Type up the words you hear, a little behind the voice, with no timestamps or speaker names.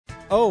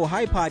Oh,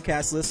 hi,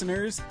 podcast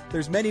listeners.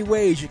 There's many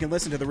ways you can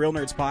listen to the Real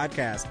Nerds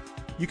podcast.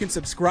 You can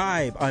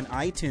subscribe on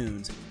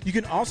iTunes. You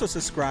can also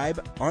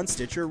subscribe on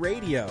Stitcher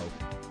Radio.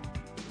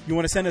 You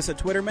want to send us a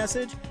Twitter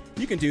message?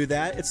 You can do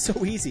that. It's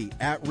so easy,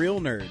 at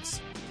Real Nerds.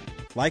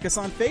 Like us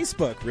on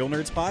Facebook, Real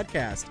Nerds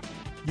Podcast.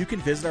 You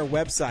can visit our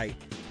website,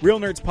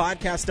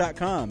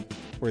 realnerdspodcast.com,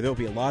 where there'll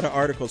be a lot of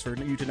articles for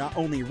you to not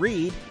only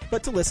read,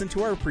 but to listen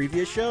to our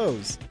previous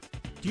shows.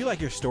 Do you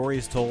like your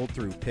stories told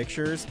through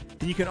pictures?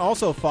 Then you can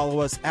also follow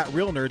us at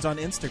Real Nerds on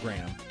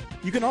Instagram.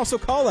 You can also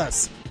call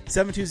us,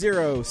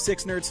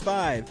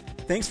 720-6nerds5.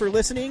 Thanks for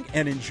listening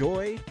and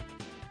enjoy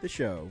the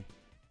show.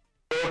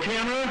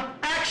 Camera,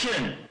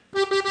 action!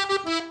 Well,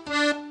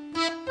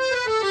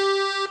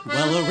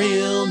 a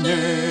real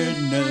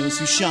nerd knows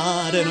who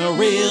shot, and a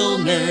real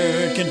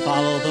nerd can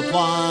follow the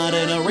plot,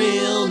 and a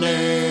real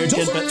nerd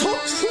can...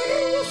 talk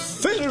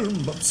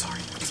film! I'm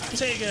sorry.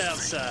 Take it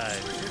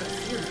outside.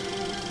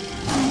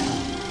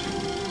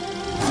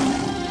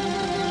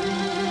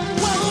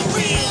 Well, a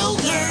real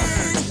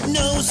nerd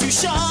knows who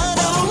shot, and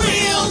a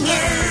real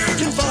nerd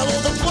can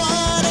follow the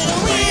plot, and a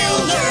real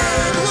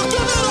nerd will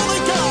give it all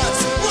they got.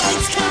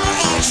 Lights, camera,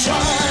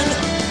 action!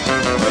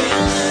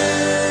 Real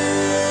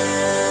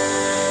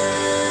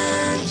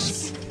nerds!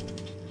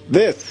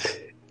 This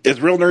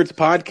is Real Nerds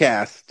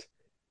Podcast,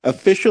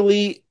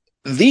 officially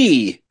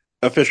the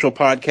official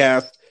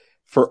podcast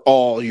for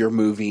all your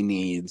movie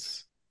needs.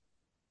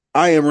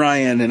 I am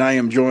Ryan, and I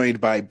am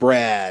joined by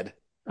Brad.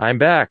 I'm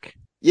back.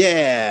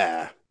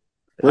 Yeah.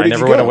 I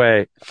never went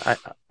away.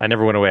 I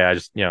never went away. I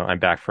just, I'm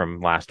back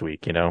from last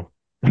week,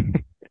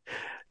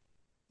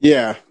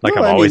 Yeah. Like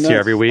I'm always here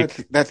every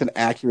week. That's an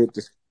accurate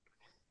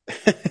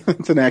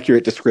it's an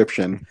accurate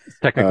description. It's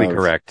technically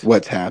correct.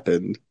 What's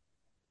happened.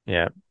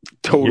 Yeah.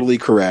 Totally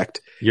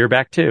correct. You're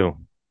back too.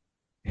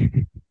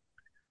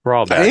 We're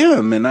all back. I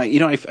am, and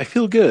I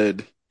feel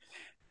good.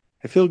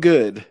 I feel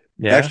good.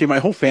 Yeah. Actually, my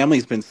whole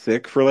family's been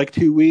sick for like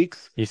 2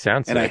 weeks. You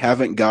sound sick. And I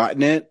haven't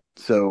gotten it,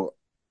 so...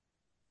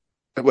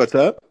 What's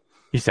up?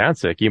 You sound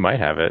sick. You might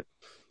have it.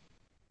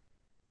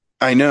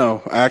 I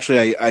know.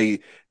 Actually, I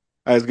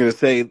was going to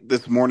say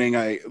this morning,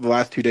 the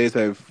last 2 days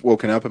I've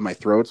woken up and my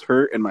throat's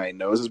hurt and my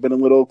nose has been a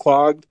little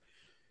clogged,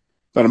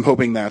 but I'm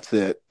hoping that's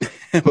it.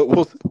 But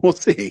we'll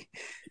see.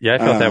 Yeah, I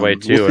felt that way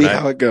too. We'll see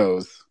how it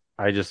goes.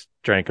 I just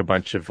drank a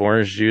bunch of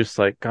orange juice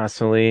like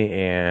constantly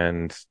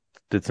and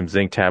did some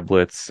zinc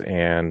tablets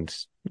and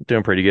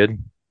doing pretty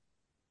good.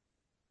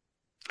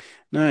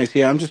 Nice.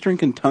 Yeah, I'm just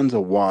drinking tons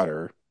of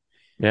water.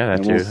 Yeah, that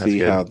and too. We'll see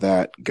good. how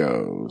that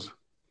goes.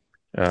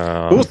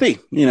 But we'll see.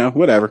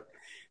 Whatever.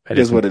 It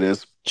is what it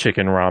is.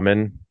 Chicken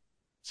ramen.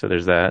 So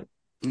there's that.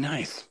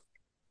 Nice.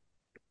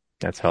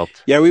 That's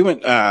helped. Yeah, we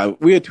went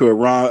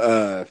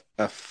to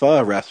a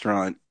pho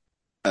restaurant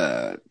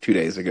 2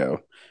 days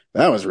ago.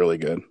 That was really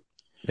good.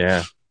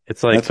 Yeah.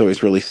 It's like that's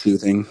always really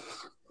soothing.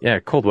 Yeah,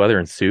 cold weather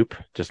and soup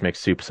just makes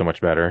soup so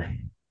much better.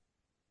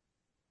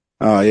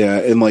 Oh yeah,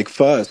 and like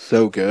pho is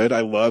so good.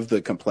 I love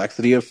the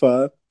complexity of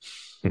pho.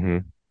 Mm-hmm.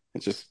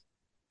 It's just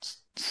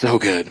so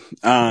good.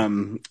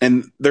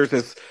 And there's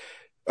this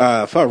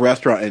pho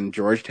restaurant in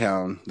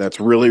Georgetown that's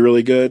really,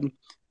 really good.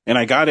 And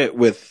I got it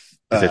with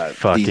is it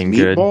fucking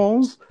these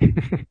meatballs.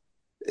 Good?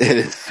 It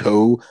is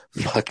so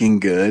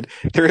fucking good.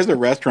 There is a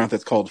restaurant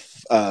that's called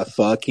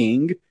Pho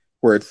King,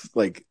 where it's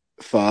like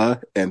pho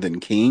and then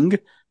king.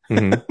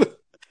 Mm-hmm.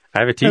 I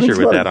have a t-shirt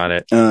with that on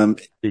it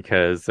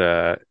because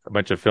a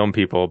bunch of film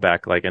people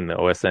back like in the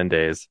OSN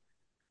days,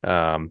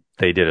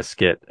 they did a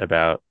skit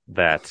about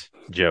that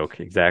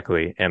joke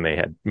exactly, and they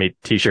had made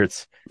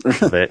t-shirts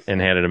of it and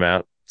handed them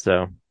out.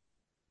 So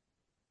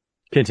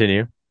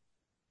continue.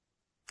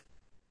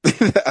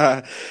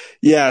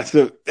 Yeah,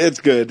 so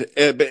it's good.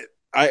 But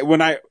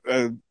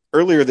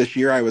earlier this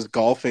year I was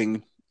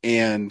golfing,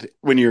 and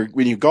when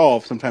you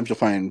golf, sometimes you'll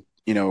find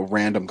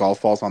random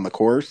golf balls on the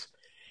course,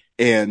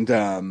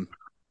 and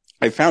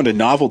I found a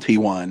novelty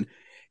one,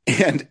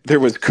 and there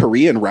was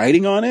Korean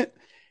writing on it,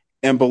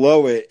 and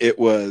below it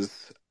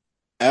was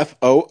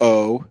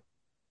FOO,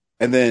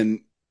 and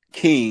then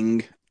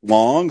King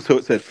Long, so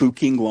it said Fu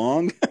King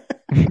Long.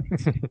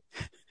 It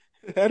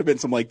had been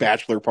some like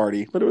bachelor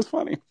party, but it was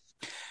funny.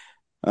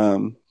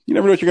 You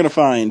never know what you're going to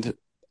find.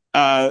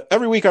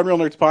 Every week on Real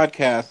Nerds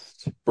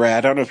Podcast,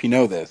 Brad, I don't know if you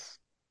know this,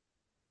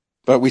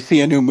 but we see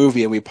a new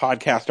movie and we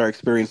podcast our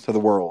experience to the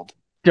world.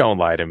 Don't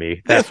lie to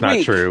me. That's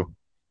not true.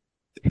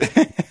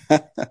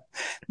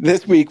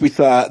 This week we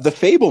saw The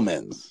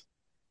Fabelmans.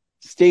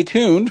 Stay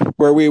tuned,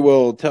 where we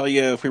will tell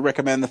you if we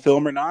recommend the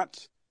film or not,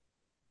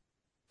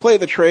 play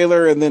the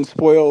trailer, and then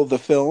spoil the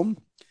film.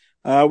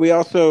 We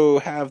also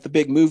have the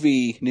big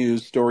movie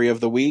news story of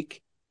the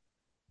week,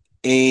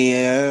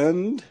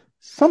 and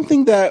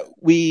something that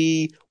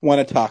we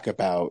want to talk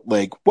about,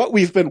 like what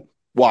we've been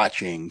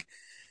watching,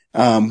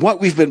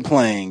 what we've been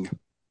playing,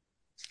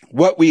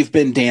 what we've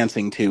been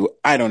dancing to.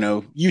 I don't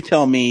know. You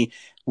tell me.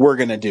 We're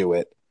going to do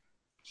it.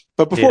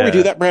 But before we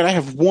do that, Brad, I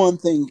have one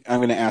thing I'm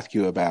going to ask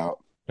you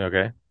about.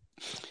 Okay.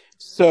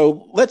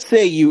 So let's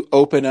say you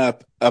open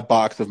up a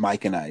box of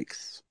Mike and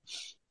Ike's.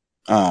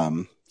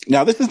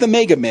 Now, this is the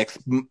Mega Mix,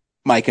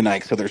 Mike and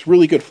Ike, so there's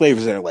really good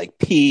flavors that are like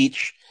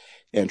peach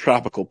and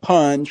tropical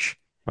punch.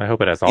 I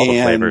hope it has all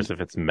the flavors if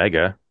it's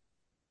Mega.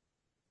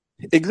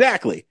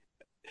 Exactly.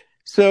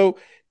 So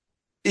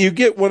you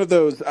get one of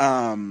those,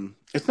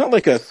 it's not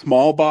like a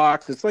small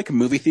box, it's like a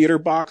movie theater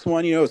box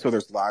one, so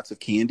there's lots of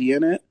candy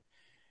in it.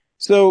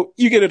 So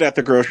you get it at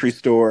the grocery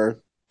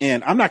store,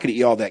 and I'm not going to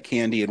eat all that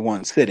candy in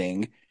one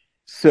sitting.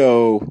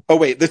 So, oh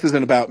wait, this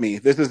isn't about me.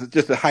 This is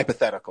just a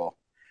hypothetical.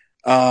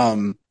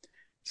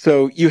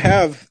 So you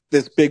have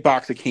this big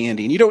box of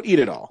candy and you don't eat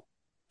it all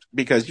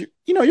because you're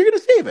going to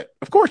save it.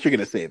 Of course you're going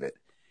to save it.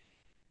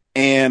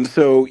 And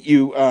so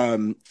you,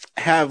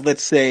 have,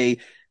 let's say,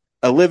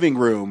 a living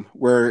room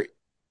where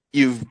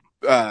you've,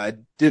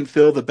 didn't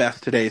feel the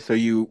best today. So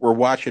you were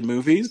watching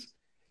movies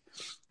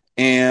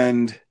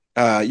and,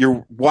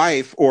 your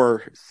wife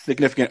or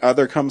significant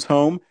other comes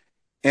home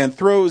and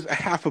throws a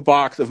half a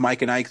box of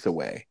Mike and Ike's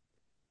away.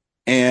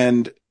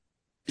 And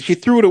she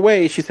threw it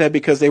away, she said,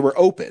 because they were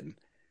open.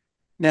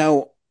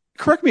 Now,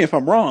 correct me if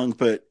I'm wrong,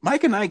 but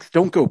Mike and Ike's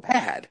don't go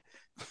bad.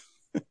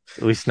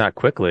 At least not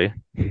quickly.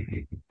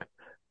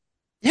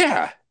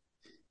 Yeah.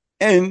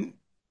 And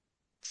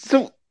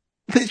so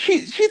she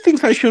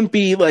thinks I shouldn't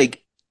be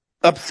like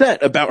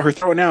upset about her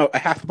throwing out a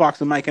half a box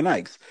of Mike and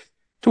Ike's.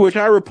 To which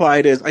I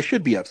replied is I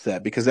should be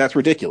upset because that's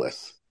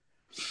ridiculous.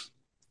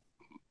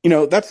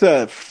 That's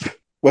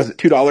was it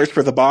 $2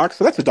 for the box?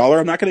 So that's $1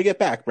 I'm not going to get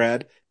back,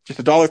 Brad.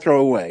 Just $1 throw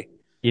away.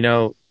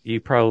 You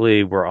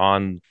probably were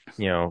on,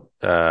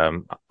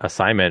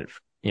 assignment,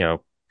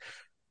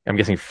 I'm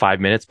guessing 5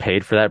 minutes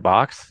paid for that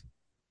box.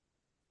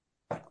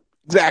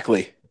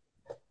 Exactly.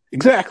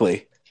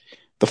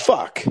 The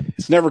fuck?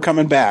 It's never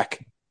coming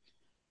back.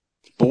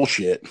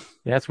 Bullshit.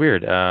 Yeah, it's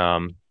weird.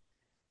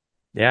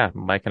 Yeah,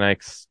 Mike and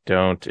Ike's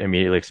don't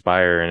immediately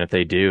expire, and if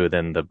they do,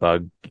 then the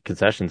Bug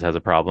Concessions has a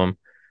problem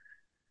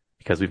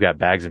because we've got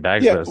bags and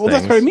bags of those things.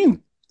 That's what I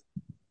mean.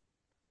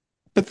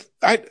 But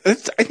I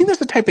think that's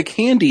the type of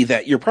candy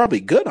that you're probably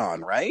good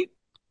on, right?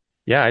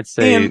 Yeah, I'd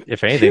say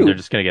if anything, they're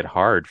just going to get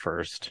hard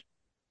first.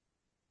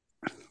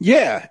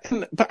 Yeah,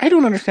 but I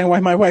don't understand why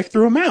my wife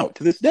threw them out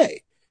to this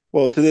day.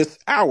 Well, to this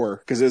hour,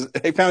 because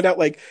I found out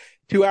like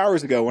 2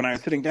 hours ago when I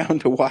was sitting down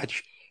to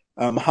watch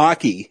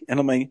hockey,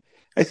 and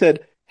I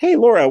said, "Hey,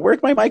 Laura,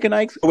 where'd my Mike and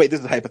Ike's?" Oh, wait,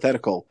 this is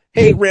hypothetical.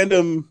 Hey,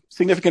 random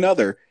significant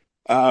other,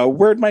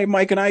 where'd my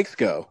Mike and Ike's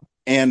go?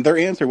 And their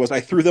answer was,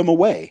 "I threw them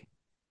away."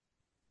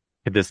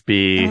 Could this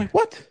be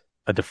what?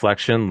 A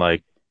deflection?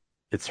 Like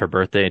it's her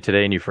birthday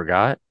today and you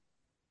forgot?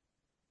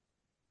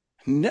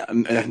 No,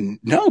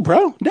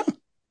 bro, no.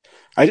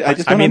 I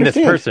just don't understand. This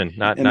person,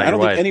 not I don't your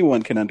think wife.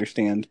 anyone can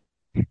understand.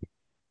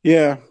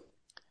 Yeah.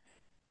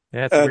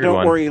 Yeah, it's a weird don't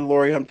one. worry,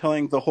 Lori. I'm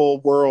telling the whole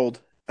world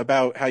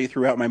about how you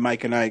threw out my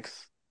Mike and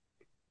Ike's.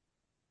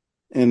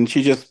 And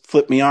she just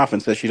flipped me off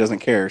and says she doesn't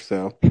care,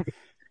 so.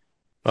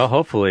 Well,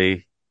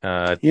 hopefully,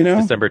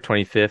 December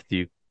 25th,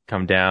 you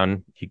come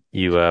down,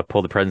 you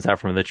pull the presents out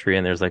from the tree,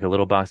 and there's like a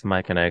little box of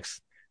Mike and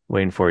Ike's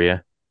waiting for you.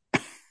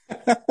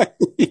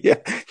 Yeah.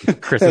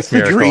 Christmas That's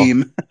miracle.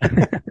 The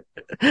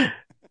dream.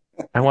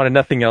 I wanted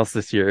nothing else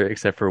this year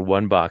except for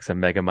one box of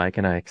Mega Mike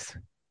and Ike's.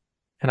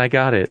 And I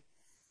got it.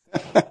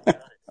 I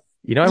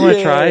want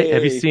to try.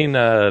 Have you seen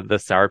the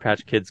Sour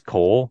Patch Kids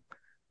coal?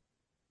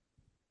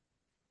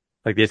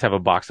 Like they just have a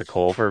box of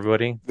coal for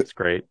everybody. It's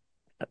great.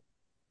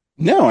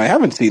 No, I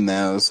haven't seen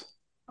those.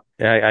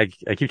 Yeah,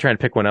 I keep trying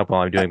to pick one up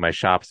while I'm doing my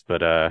shops,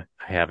 but I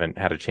haven't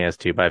had a chance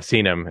to. But I've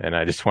seen them, and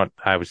I just want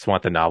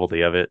the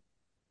novelty of it.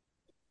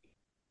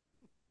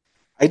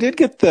 I did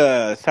get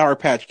the Sour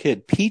Patch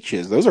Kid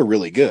peaches. Those are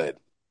really good.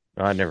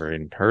 Oh, I'd never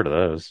even heard of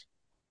those.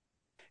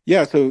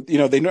 Yeah, so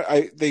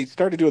they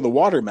started doing the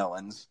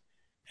watermelons,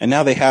 and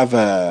now they have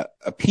a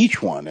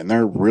peach one, and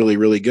they're really,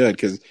 really good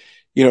because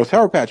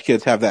Sour Patch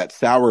Kids have that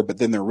sour, but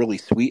then they're really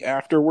sweet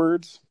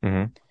afterwards,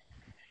 and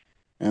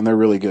they're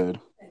really good.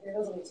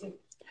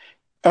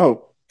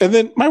 Oh, and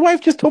then my wife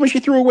just told me she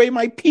threw away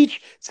my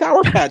peach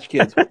Sour Patch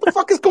Kids. What the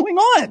fuck is going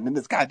on in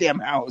this goddamn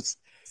house?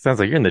 Sounds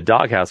like you're in the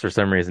doghouse for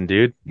some reason,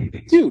 dude.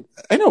 Dude,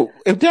 I know.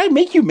 Did I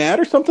make you mad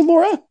or something,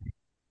 Laura?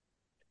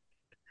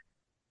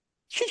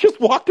 She just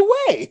walked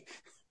away.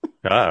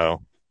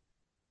 Uh-oh.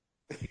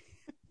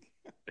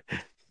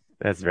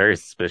 That's very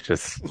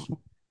suspicious.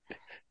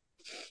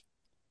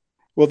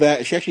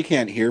 Well, she actually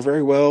can't hear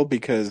very well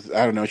because,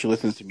 I don't know, she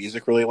listens to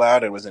music really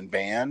loud and was in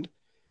band.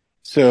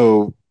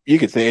 So you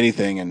could say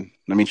anything, and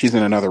she's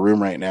in another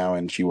room right now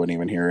and she wouldn't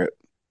even hear it.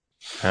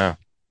 Oh.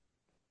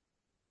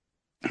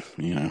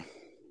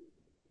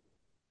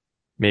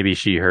 Maybe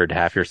she heard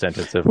half your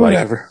sentence of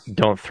whatever. Like,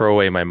 don't throw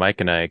away my Mike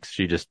and Ike's.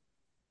 She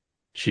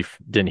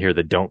didn't hear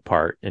the don't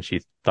part, and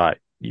she thought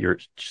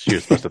she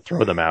was supposed to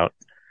throw them out.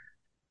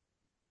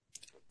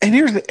 And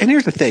here's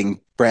the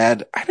thing,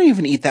 Brad. I don't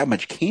even eat that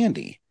much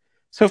candy.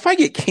 So if I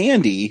get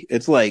candy,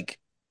 it's like,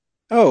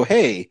 oh,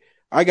 hey,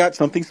 I got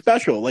something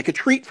special, like a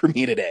treat for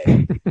me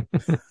today.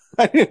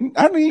 I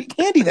don't eat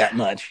candy that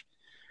much.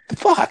 The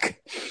fuck?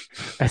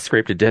 I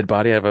scraped a dead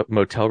body out of a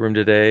motel room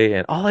today,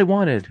 and all I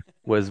wanted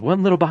was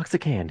one little box of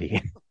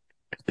candy.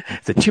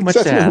 Is it too much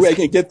That's to the ask? way I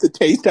can get the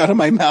taste out of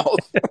my mouth.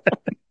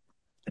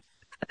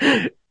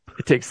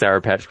 It takes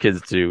Sour Patch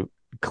Kids to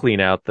clean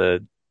out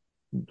the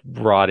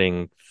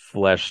rotting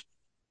flesh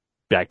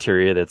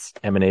bacteria that's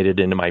emanated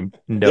into my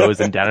nose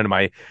and down into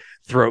my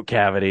throat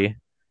cavity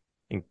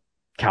and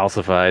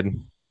calcified.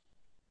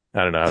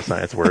 I don't know how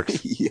science works.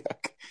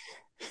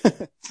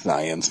 Yuck.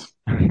 Science.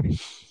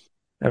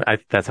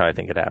 That's how I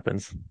think it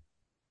happens.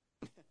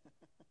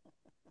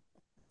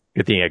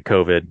 Good thing you had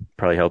COVID.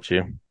 Probably helps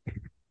you.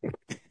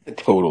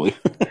 Totally.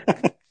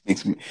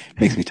 makes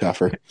me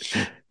tougher.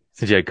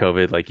 Since you had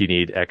COVID, like you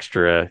need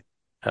extra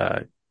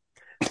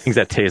things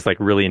that taste like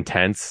really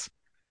intense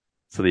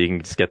so that you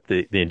can just get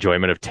the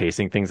enjoyment of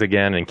tasting things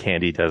again, and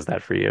candy does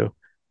that for you.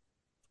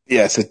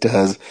 Yes, it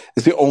does.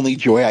 It's the only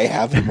joy I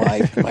have in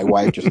life. My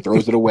wife just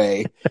throws it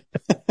away.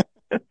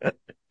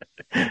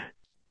 Can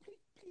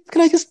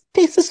I just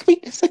taste the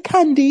sweetness of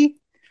candy?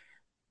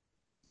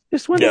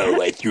 Just one.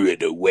 No, I threw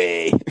it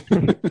away.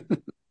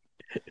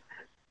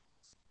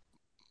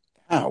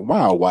 Oh,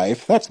 wow,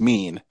 wife. That's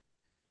mean.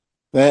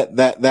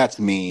 That's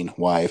mean,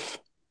 wife.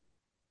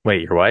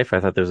 Wait, your wife? I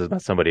thought this was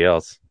about somebody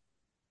else.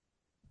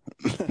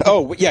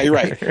 Oh, yeah, you're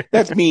right.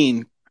 That's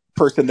mean,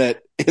 person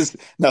that has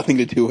nothing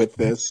to do with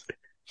this.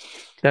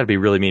 That'd be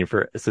really mean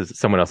for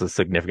someone else's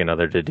significant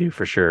other to do,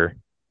 for sure.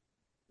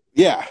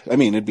 Yeah, I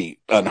mean, it'd be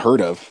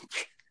unheard of.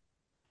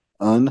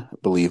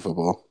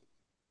 Unbelievable.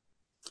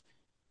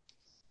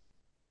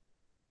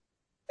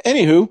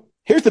 Anywho,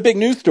 here's the big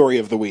news story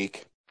of the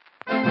week.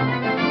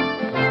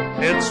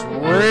 It's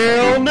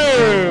real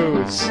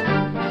news.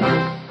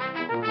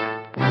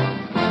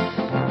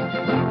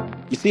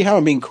 You see how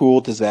I'm being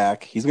cool to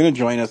Zach? He's going to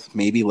join us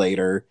maybe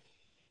later.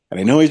 And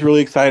I know he's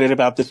really excited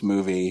about this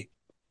movie.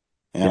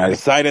 And I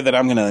decided that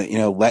I'm going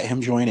to, let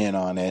him join in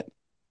on it.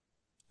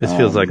 This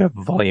feels like a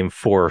volume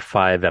 4 or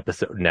 5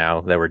 episode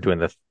now that we're doing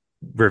the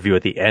review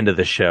at the end of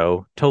the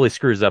show. Totally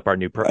screws up our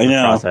new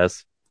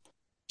process.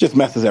 Just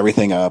messes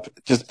everything up.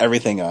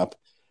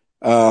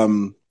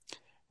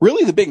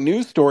 Really the big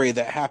news story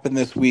that happened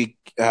this week,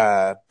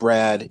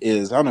 Brad,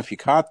 is, I don't know if you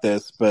caught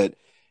this, but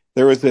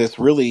there was this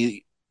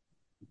really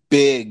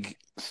big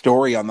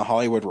story on the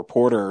Hollywood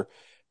Reporter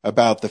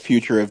about the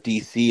future of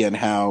DC and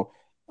how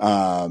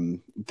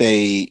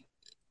they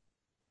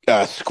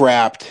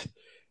scrapped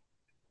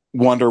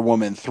Wonder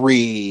Woman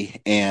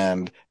 3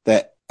 and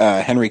that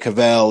Henry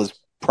Cavill is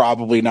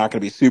probably not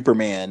going to be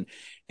Superman,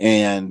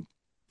 and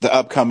the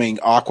upcoming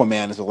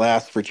Aquaman is the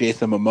last for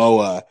Jason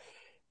Momoa.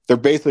 They're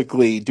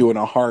basically doing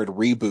a hard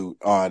reboot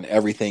on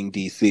everything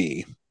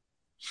DC.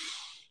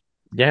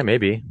 Yeah,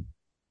 maybe.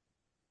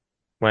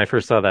 When I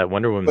first saw that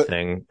Wonder Woman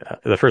thing,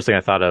 the first thing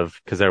I thought of,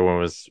 because everyone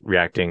was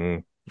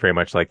reacting very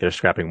much like they're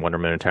scrapping Wonder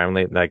Woman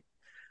entirely, like,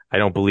 I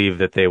don't believe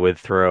that they would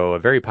throw a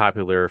very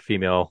popular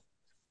female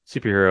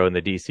superhero in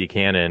the DC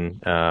canon,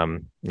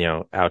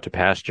 out to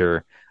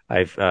pasture.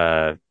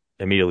 I've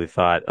immediately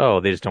thought, oh,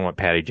 they just don't want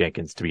Patty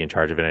Jenkins to be in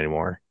charge of it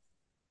anymore.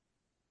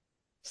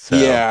 So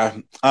yeah.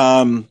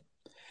 And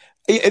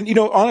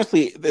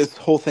honestly, this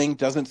whole thing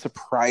doesn't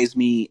surprise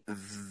me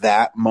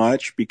that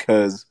much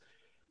because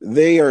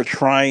they are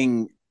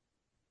trying.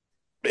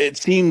 It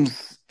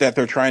seems that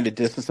they're trying to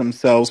distance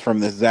themselves from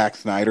this Zack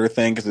Snyder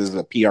thing because this is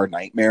a PR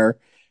nightmare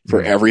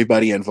for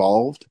everybody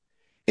involved,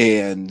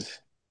 and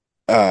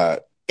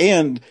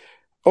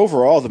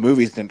overall the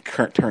movies didn't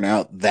turn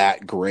out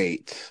that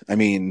great. I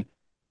think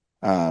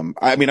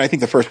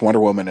the first Wonder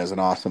Woman is an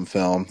awesome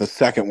film. The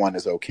second one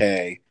is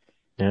okay.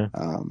 Yeah,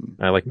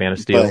 I like Man of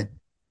Steel.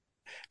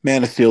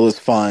 Man of Steel is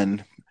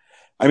fun.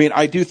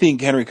 I do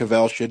think Henry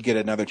Cavill should get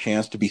another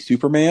chance to be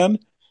Superman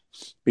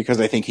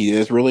because I think he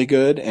is really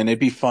good, and it'd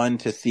be fun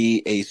to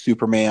see a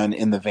Superman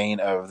in the vein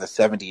of the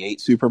 78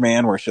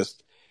 Superman where it's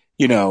just,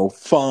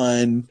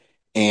 fun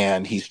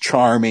and he's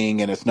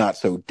charming and it's not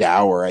so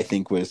dour. I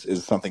think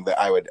is something that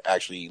I would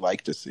actually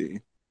like to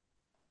see.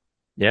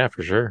 Yeah,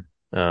 for sure.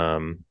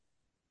 And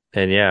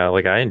yeah,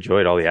 like I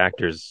enjoyed all the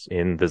actors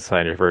in the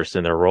Snyderverse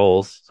in their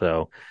roles.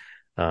 So,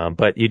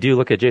 but you do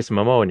look at Jason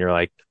Momoa and you're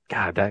like,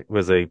 God, that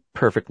was a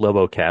perfect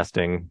Lobo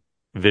casting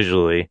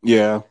visually.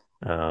 Yeah.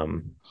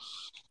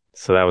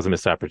 So that was a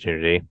missed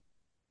opportunity.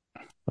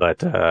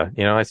 But,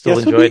 I still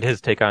enjoyed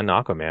his take on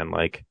Aquaman.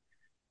 Like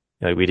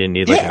we didn't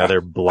need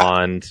another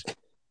blonde,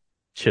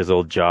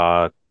 chiseled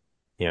jaw,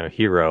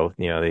 hero.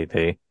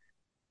 I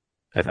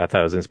thought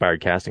it was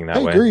inspired casting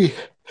that way.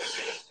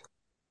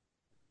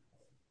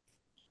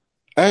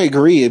 I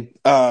agree.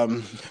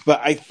 But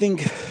I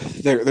think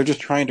they're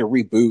just trying to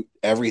reboot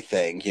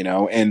everything,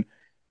 and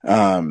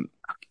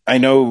I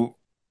know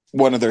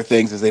one of their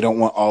things is they don't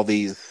want all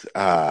these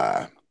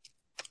Batmans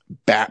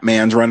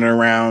running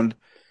around,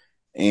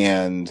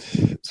 and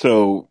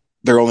so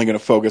they're only going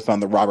to focus on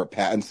the Robert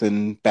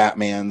Pattinson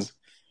Batmans,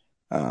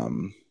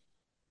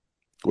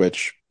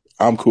 which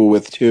I'm cool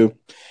with too.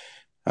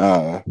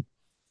 Yeah,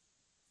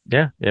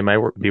 it might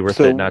be worth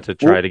it not to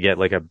try to get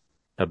like a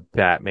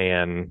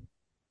Batman.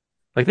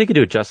 Like they could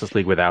do a Justice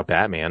League without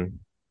Batman.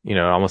 It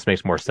almost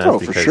makes more sense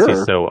because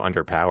he's so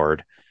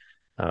underpowered.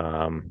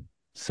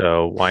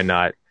 So why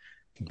not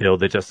build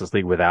the Justice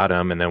League without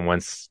him, and then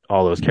once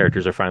all those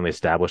characters are finally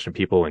established and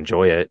people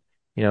enjoy it,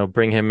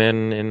 bring him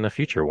in the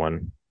future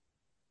one.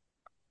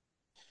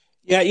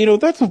 Yeah,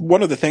 that's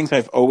one of the things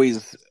I've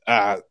always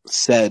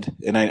said,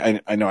 and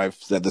I know I've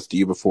said this to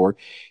you before,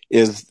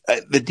 is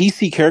the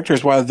DC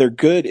characters, while they're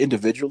good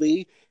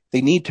individually,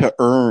 they need to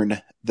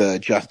earn the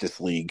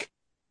Justice League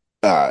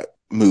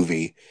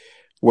movie,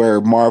 where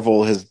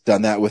Marvel has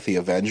done that with the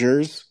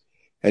Avengers,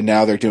 and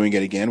now they're doing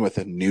it again with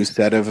a new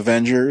set of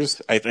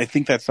Avengers. I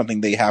think that's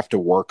something they have to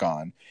work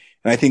on,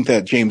 and I think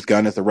that James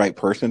Gunn is the right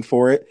person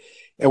for it.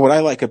 And what I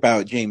like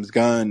about James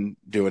Gunn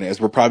doing it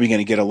is we're probably going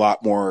to get a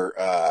lot more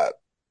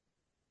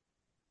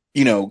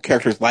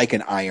characters like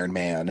an Iron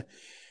Man,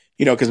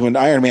 because when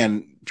Iron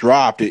Man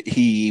dropped,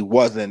 he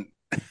wasn't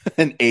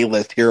an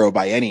A-list hero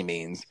by any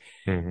means.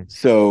 Mm-hmm.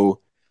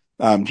 So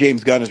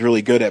James Gunn is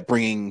really good at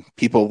bringing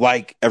people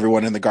like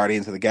everyone in the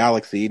Guardians of the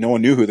Galaxy. No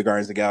one knew who the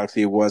Guardians of the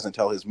Galaxy was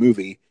until his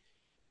movie.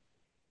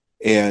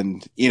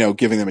 And,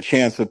 giving them a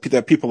chance. So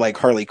that people like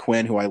Harley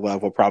Quinn, who I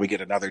love, will probably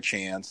get another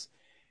chance.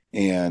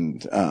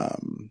 And, I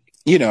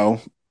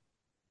don't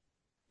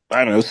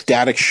know,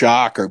 Static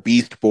Shock or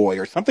Beast Boy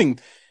or something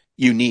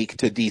unique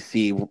to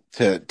DC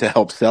to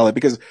help sell it,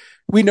 because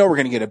we know we're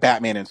going to get a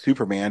Batman and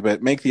Superman,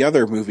 but make the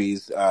other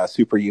movies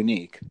super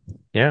unique.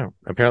 Yeah,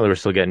 apparently we're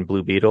still getting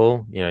Blue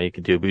Beetle. You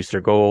could do Booster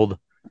Gold.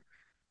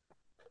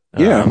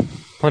 Yeah,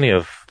 plenty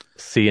of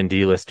C and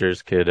D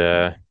listers could.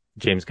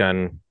 James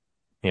Gunn,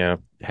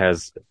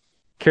 cares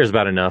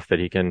about enough that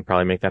he can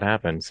probably make that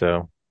happen.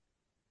 So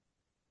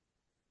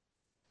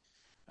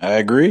I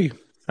agree.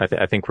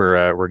 I think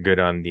we're good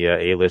on the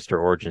A-lister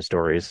origin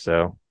stories.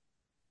 So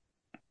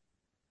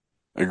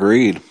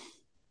agreed.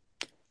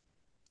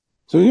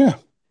 So yeah,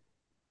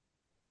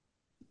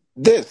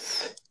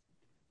 this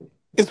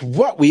is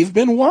what we've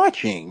been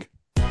watching.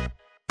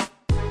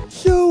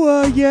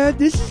 So, yeah,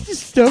 this is the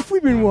stuff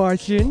we've been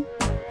watching.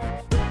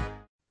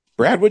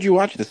 Brad, what'd you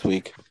watch this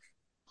week?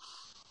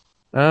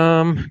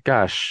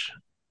 Gosh,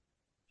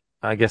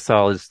 I guess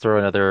I'll just throw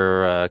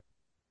another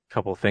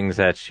couple things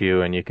at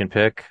you and you can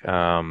pick.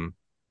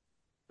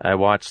 I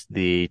watched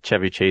the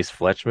Chevy Chase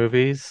Fletch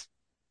movies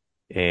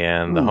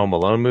and the Home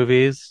Alone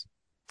movies.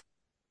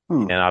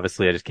 And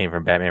obviously I just came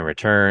from Batman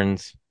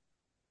Returns.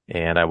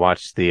 And I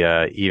watched the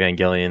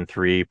Evangelion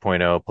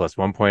 3.0 plus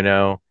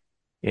 1.0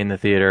 in the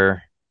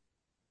theater.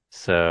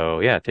 So,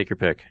 yeah, take your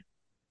pick.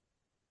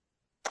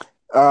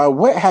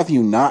 What have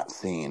you not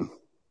seen?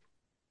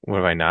 What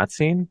have I not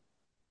seen?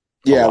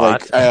 Yeah,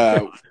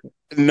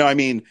 no, I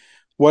mean,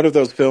 what of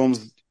those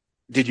films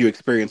did you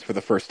experience for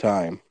the first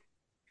time?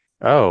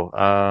 Oh,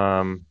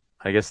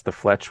 I guess the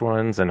Fletch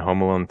ones and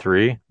Home Alone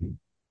 3.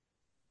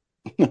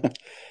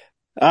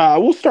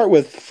 We'll start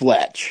with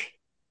Fletch.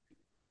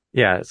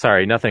 Yeah,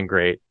 sorry, nothing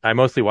great. I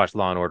mostly watched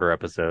Law and Order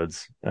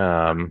episodes.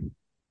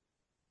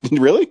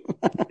 Really?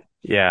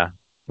 Yeah,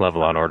 love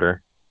Law and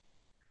Order.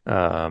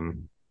 But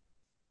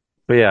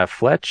yeah,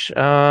 Fletch,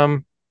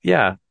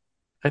 yeah,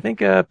 I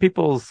think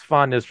people's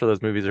fondness for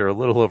those movies are a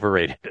little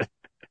overrated.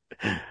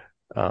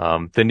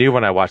 The new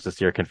one I watched this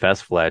year,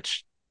 Confess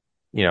Fletch,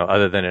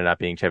 other than it not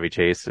being Chevy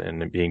Chase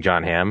and it being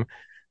John Hamm,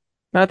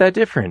 not that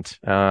different.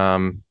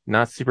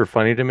 Not super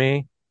funny to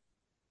me.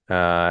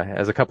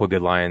 Has a couple of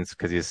good lines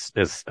because he's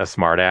a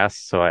smart ass,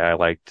 so I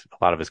liked a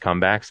lot of his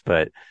comebacks,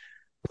 but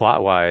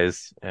plot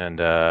wise and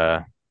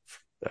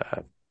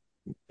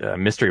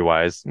mystery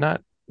wise,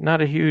 not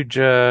a huge,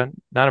 not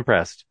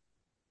impressed.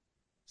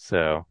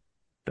 So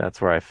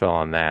that's where I fell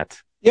on that.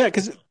 Yeah,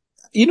 because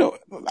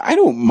I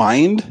don't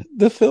mind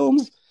the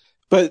films,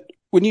 but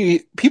when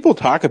people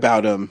talk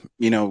about them,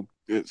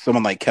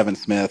 someone like Kevin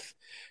Smith,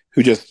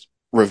 who just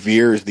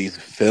reveres these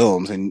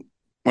films, and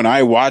when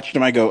I watched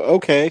them, I go,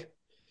 okay,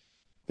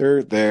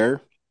 they're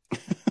there.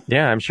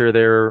 Yeah, I'm sure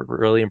they're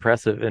really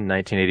impressive in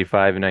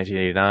 1985 and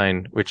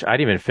 1989, which I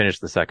didn't even finish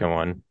the second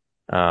one.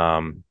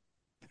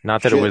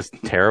 Not that it was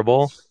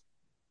terrible,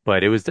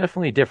 but it was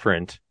definitely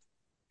different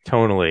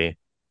tonally,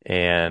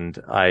 and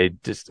I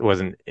just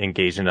wasn't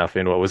engaged enough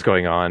in what was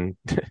going on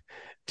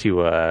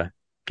to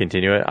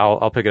continue it.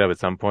 I'll pick it up at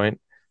some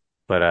point,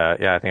 but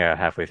yeah, I think I got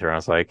halfway through and I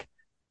was like,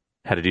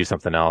 had to do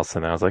something else,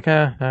 and I was like,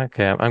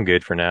 okay, I'm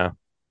good for now.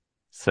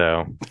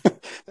 So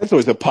that's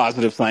always a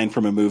positive sign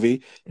from a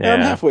movie. Yeah.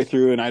 I'm halfway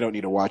through and I don't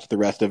need to watch the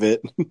rest of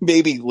it.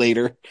 Maybe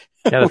later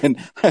when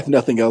I have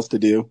nothing else to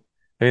do.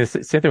 I mean,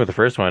 same thing with the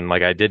first one.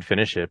 Like I did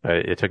finish it, but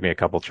it took me a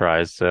couple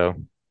tries. So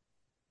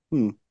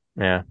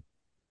yeah.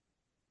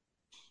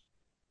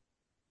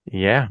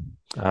 Yeah.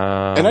 And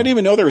I didn't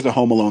even know there was a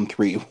Home Alone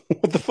 3.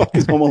 What the fuck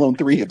is Home Alone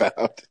 3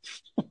 about?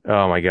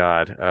 Oh my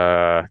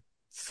God.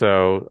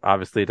 So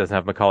obviously it doesn't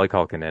have Macaulay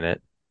Culkin in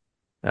it.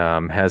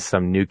 Has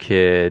some new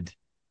kid.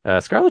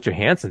 Scarlett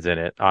Johansson's in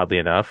it, oddly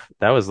enough.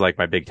 That was like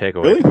my big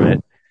takeaway from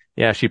it.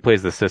 Yeah, she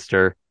plays the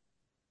sister.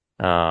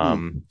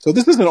 So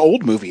this is an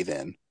old movie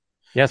then?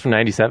 Yeah, it's from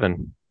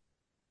 97.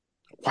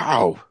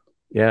 Wow.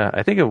 Yeah,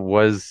 I think it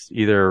was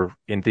either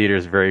in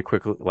theaters very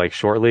quickly, like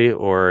shortly,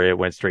 or it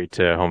went straight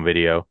to home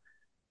video.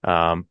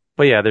 But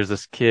yeah, there's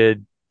this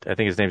kid, I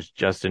think his name's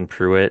Justin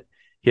Pruitt,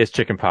 he has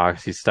chicken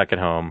pox. He's stuck at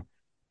home.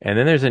 And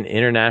then there's an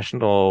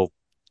international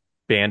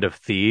band of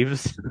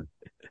thieves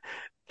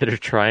that are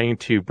trying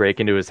to break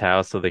into his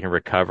house so they can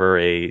recover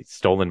a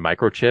stolen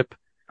microchip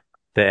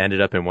that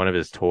ended up in one of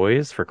his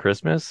toys for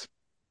Christmas.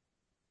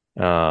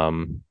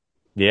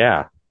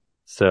 Yeah.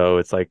 So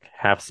it's like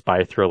half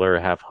spy thriller,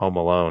 half Home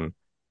Alone.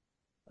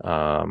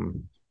 Yeah,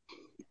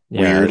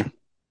 Weird.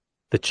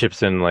 the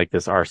chip's in like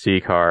this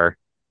RC car,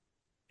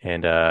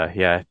 and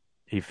yeah,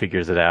 he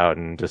figures it out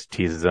and just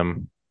teases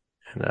him.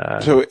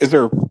 And So is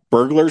there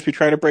burglars who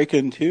try to break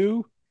in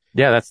too?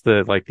 yeah, that's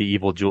the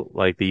evil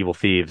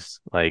thieves.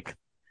 Like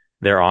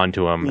they're on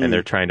to him and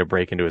they're trying to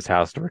break into his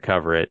house to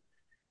recover it,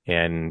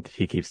 and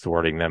he keeps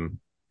thwarting them.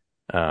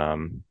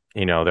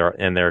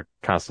 They're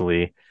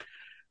constantly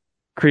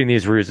creating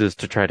these ruses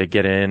to try to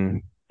get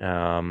in.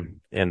 And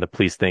the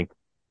police think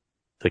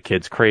the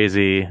kid's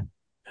crazy.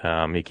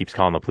 He keeps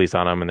calling the police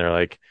on him, and they're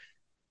like,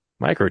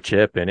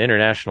 microchip and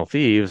international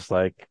thieves,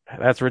 like,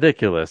 that's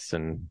ridiculous.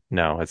 And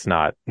no, it's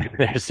not.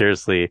 There's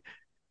seriously,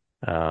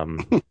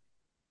 like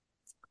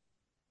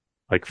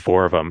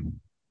 4 of them.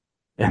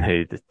 And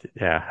they,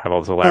 have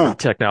all this elaborate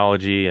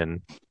technology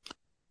and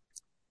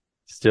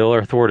still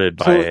are thwarted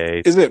by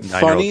a is it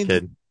 9-year-old funny?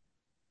 kid.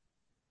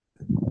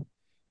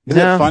 Is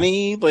it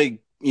funny?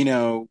 Like,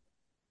 because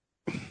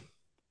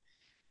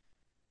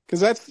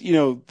that's,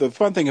 the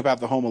fun thing about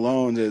the Home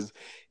Alones is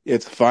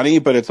it's funny,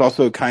 but it's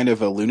also kind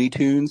of a Looney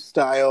Tunes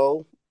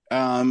style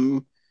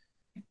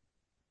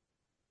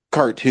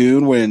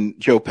cartoon when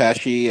Joe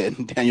Pesci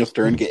and Daniel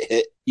Stern get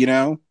hit,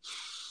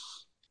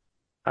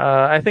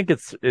 I think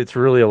it's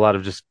really a lot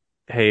of just,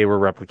 hey, we're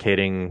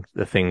replicating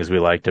the things we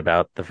liked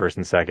about the first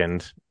and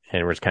second,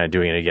 and we're just kind of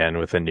doing it again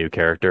with a new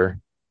character.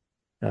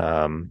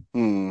 And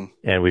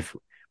we've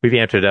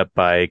amped it up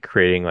by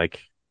creating like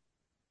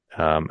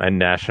a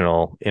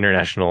international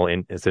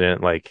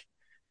incident, like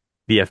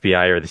the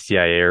FBI or the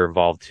CIA are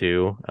involved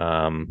too.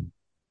 When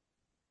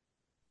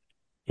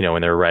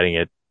they're writing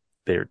it,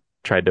 they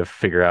tried to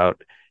figure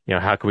out,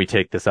 how can we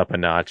take this up a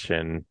notch?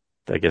 And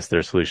I guess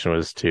their solution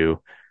was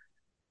to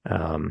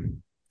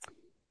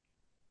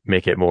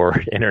make it more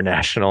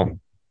international,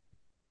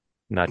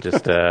 not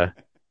just a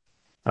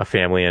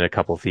family and a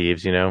couple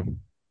thieves,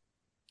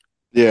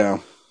 Yeah.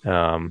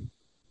 But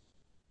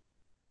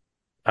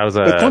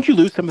don't you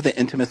lose some of the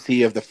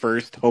intimacy of the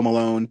first Home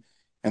Alone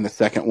and the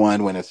second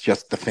one when it's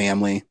just the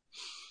family?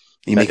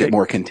 You make it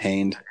more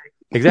contained.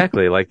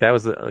 Exactly. Like that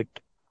was like,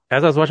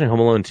 as I was watching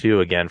Home Alone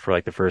 2 again for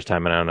like the first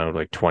time in, I don't know,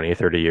 like 20,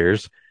 30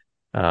 years.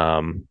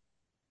 I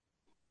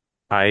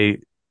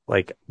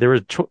like, there were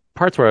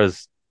parts where I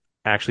was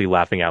actually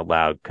laughing out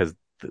loud because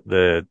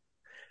the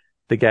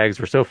gags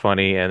were so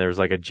funny and there was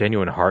like a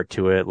genuine heart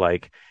to it.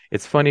 Like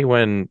it's funny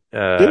when,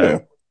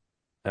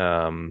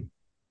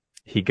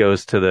 he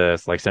goes to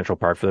the like Central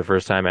Park for the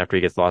first time after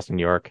he gets lost in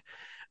New York.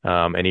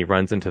 And he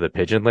runs into the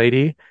pigeon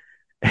lady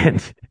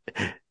and,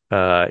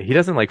 he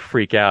doesn't like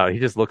freak out. He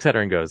just looks at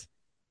her and goes,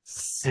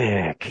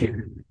 sick.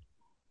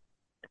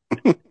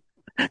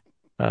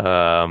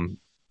 But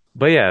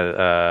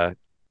yeah,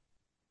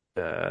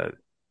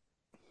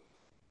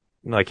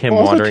 like him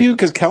wandering. Also too,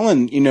 because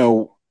Kellen,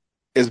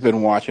 has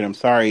been watching. I'm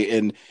sorry,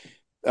 and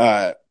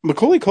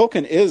Macaulay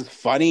Culkin is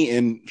funny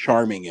and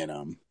charming in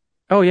him.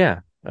 Oh yeah,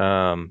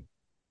 yeah.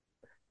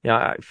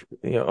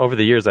 Over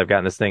the years, I've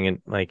gotten this thing,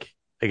 and like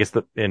I guess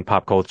in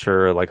pop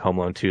culture, like Home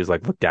Alone 2 is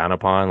like looked down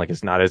upon, like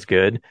it's not as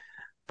good.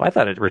 But I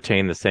thought it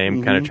retained the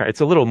same kind of.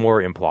 It's a little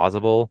more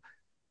implausible.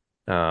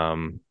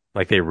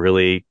 Like they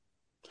really.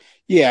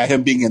 Yeah,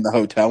 him being in the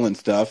hotel and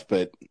stuff,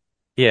 but.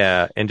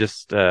 Yeah, and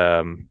just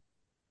New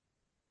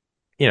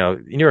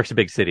York's a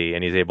big city,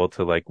 and he's able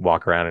to like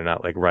walk around and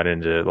not like run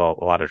into a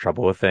lot of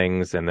trouble with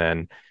things. And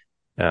then,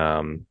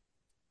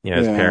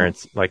 his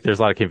parents, like there's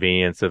a lot of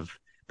convenience of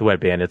the wet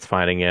bandits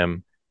finding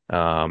him.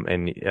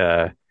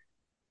 There's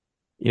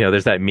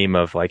that meme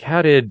of like,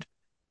 how did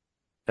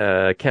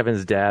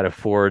Kevin's dad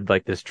afford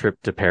like this trip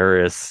to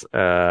Paris?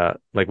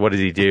 Like, what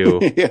does he do?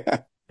 Yeah.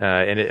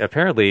 And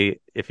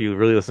apparently, if you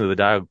really listen to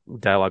the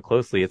dialogue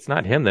closely, it's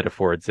not him that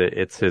affords it.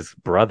 It's his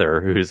brother,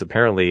 who's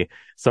apparently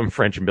some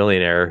French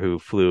millionaire who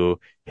flew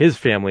his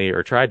family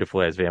or tried to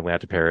fly his family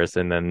out to Paris.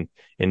 And then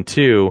in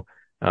 2,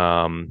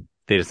 they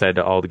decided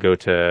to all go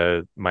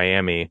to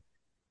Miami.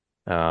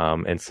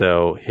 And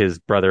so his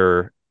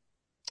brother,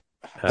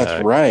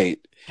 that's right.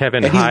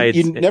 Kevin hides.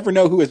 You never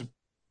know who his.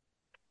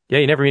 Yeah,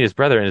 you never meet his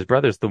brother, and his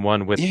brother's the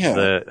one with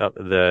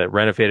the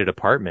renovated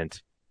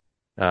apartment,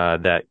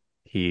 that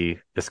he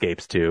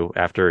escapes to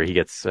after he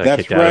gets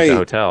kicked out of the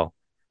hotel.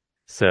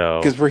 So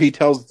because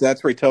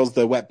that's where he tells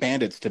the wet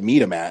bandits to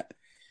meet him at,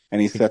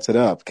 and he sets it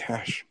up.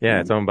 Gosh,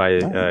 yeah, it's owned by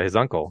his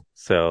uncle.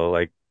 So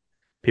like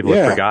people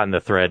have forgotten the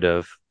thread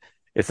of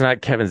it's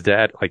not Kevin's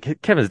dad. Like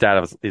Kevin's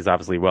dad is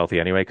obviously wealthy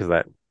anyway because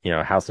that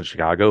house in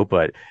Chicago,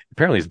 but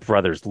apparently his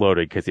brother's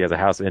loaded because he has a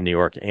house in New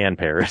York and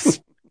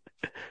Paris.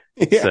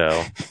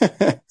 So,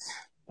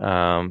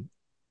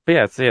 but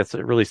yeah, it's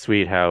really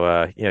sweet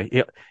how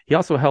he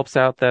also helps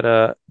out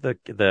that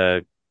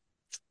the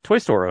toy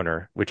store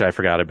owner, which I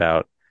forgot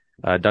about,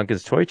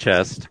 Duncan's toy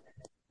chest,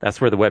 that's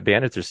where the Wet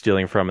Bandits are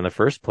stealing from in the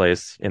first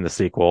place in the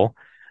sequel.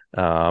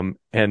 And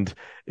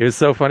it was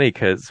so funny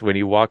because when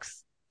he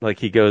walks, like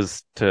he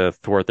goes to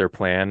thwart their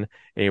plan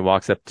and he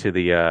walks up to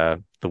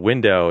the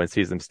window and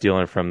sees them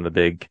stealing from the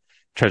big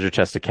treasure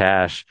chest of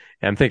cash.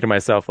 And I'm thinking to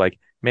myself, like,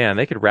 man,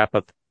 they could wrap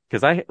up,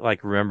 because I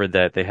like remembered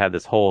that they had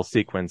this whole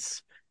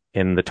sequence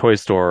in the toy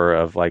store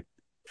of like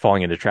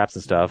falling into traps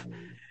and stuff. And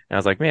I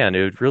was like, man,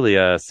 it would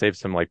really save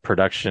some like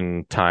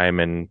production time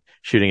and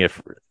shooting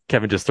if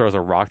Kevin just throws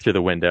a rock through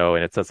the window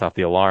and it sets off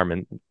the alarm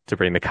and to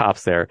bring the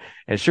cops there.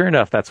 And sure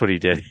enough, that's what he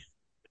did.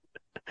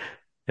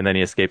 And then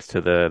he escapes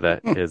to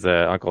his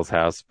uncle's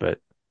house. But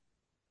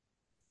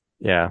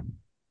yeah,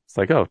 it's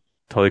like, oh,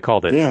 totally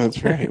called it. Yeah,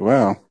 that's right.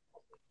 Wow.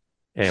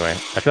 Anyway,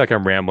 I feel like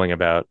I'm rambling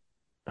about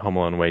Home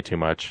Alone way too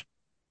much.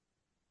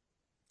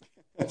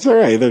 That's all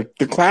right.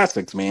 They're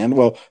classics, man.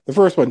 Well, the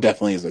first one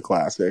definitely is a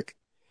classic.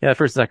 Yeah, the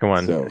first, second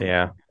one. So.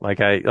 Yeah, like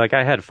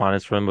I had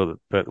fondness for them,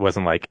 but it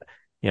wasn't like,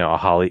 you know, a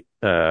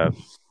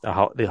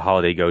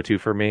holiday go-to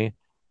for me.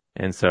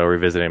 And so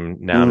revisiting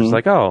them now, I'm just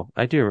like, oh,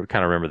 I do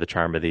kind of remember the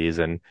charm of these.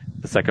 And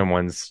the second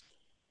one's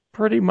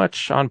pretty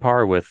much on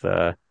par with,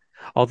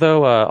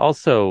 although,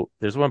 also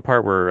there's one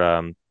part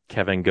where,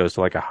 Kevin goes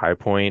to like a high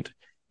point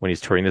when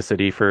he's touring the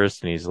city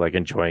first and he's like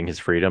enjoying his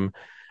freedom.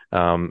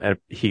 And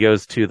he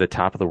goes to the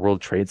top of the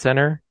World Trade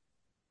Center.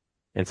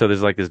 And so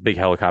there's like this big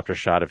helicopter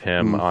shot of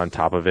him on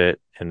top of it.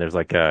 And there's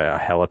like a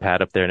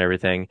helipad up there and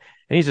everything.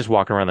 And he's just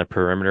walking around the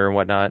perimeter and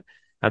whatnot.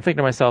 I'm thinking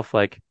to myself,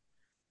 like,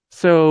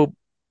 so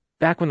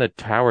back when the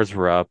towers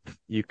were up,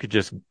 you could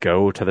just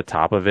go to the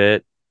top of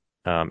it.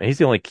 And he's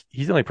the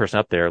only person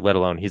up there, let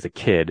alone he's a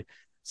kid.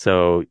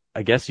 So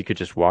I guess you could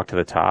just walk to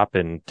the top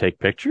and take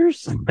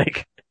pictures.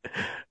 Like,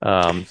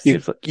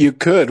 you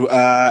could,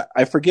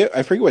 I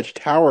forget which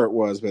tower it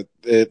was, but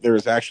there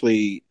was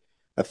actually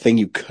a thing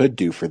you could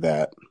do for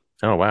that.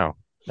 Oh, wow.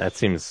 That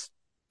seems,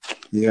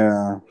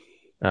 yeah.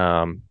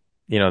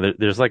 You know,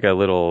 there's like a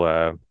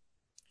little,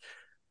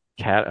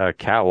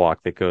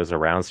 catwalk that goes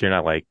around, so you're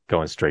not like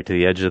going straight to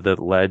the edge of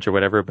the ledge or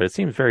whatever, but it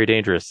seems very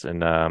dangerous.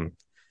 And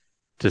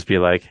just be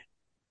like,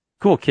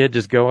 cool kid,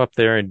 just go up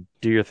there and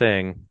do your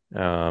thing,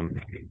 all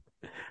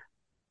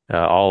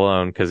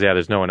alone, because yeah,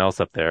 there's no one else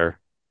up there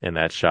in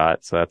that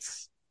shot, so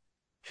that's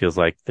feels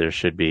like there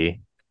should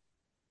be,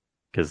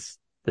 because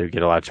they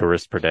get a lot of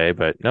tourists per day,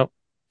 but nope,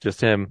 just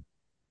him.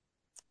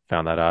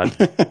 Found that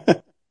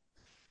odd.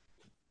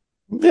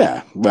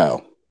 Yeah,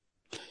 well,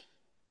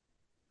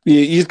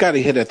 you just got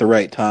to hit at the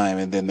right time,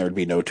 and then there'd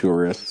be no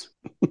tourists.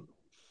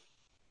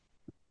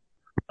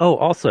 Oh,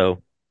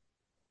 also,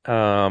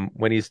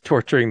 when he's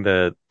torturing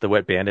the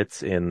Wet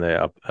Bandits in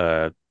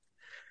the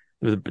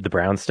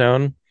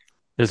brownstone,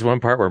 there's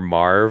one part where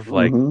Marv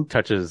like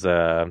touches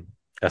a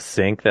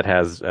sink that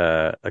has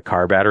a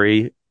car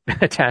battery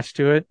attached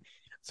to it,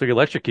 so he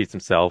electrocutes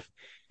himself.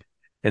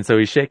 And so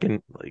he's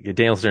shaking, like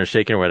Daniel Stern is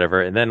shaking or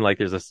whatever, and then like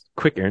there's this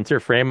quick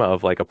insert frame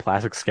of like a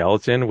plastic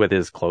skeleton with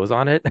his clothes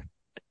on it.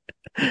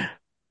 And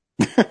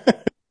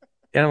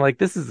I'm like,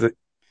 this is a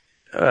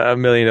 $1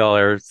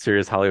 million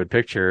serious Hollywood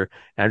picture.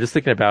 And I'm just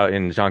thinking about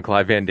in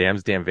Jean-Claude Van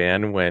Damme's Damn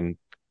Van when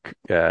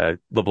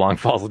LeBlanc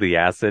falls with the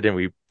acid and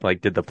we like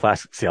did the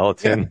plastic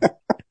skeleton.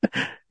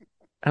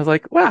 I was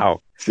like, wow,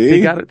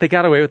 see, they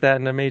got away with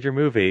that in a major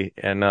movie,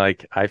 and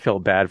like I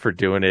felt bad for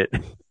doing it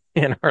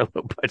in our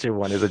low budget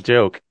one as a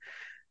joke.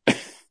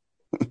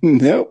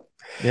 Nope.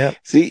 Yeah.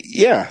 See,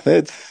 yeah,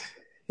 it's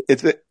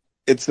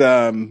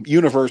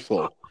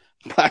universal.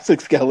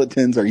 Plastic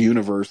skeletons are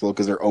universal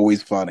because they're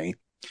always funny,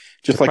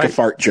 just like a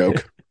fart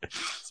joke.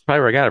 That's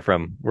probably where I got it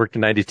from. Worked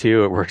in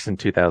 '92. It works in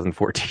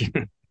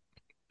 2014.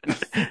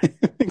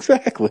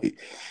 Exactly.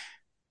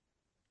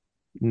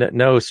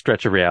 No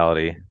stretch of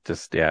reality.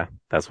 Just, yeah,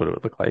 that's what it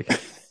would look like.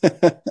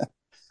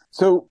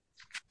 So,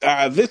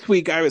 this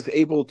week I was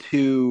able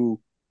to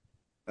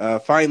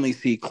finally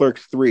see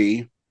Clerks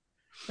 3.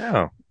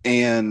 Oh.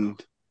 And,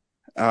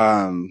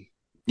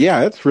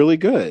 yeah, it's really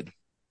good.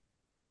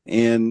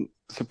 And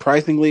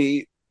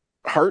surprisingly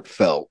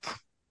heartfelt.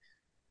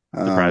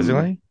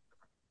 Surprisingly?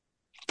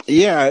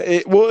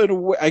 Yeah,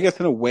 I guess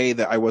in a way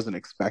that I wasn't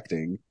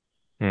expecting.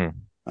 And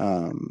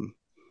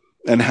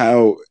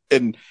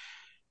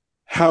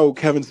how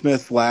Kevin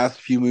Smith's last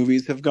few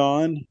movies have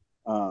gone,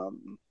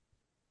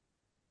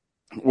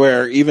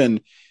 where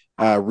even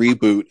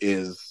Reboot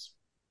is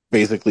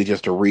basically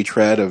just a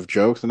retread of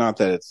jokes. Not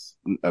that it's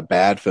a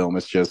bad film,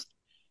 it's just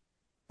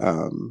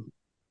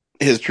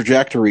his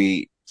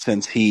trajectory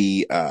since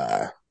he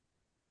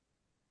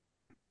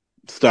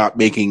stopped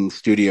making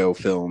studio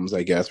films,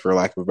 I guess, for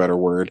lack of a better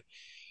word,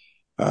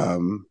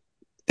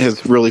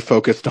 has really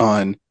focused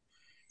on,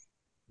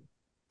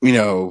 you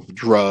know,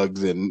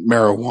 drugs and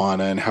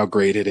marijuana and how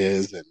great it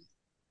is. And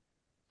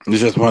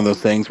it's just one of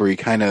those things where you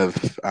kind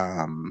of,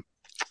 I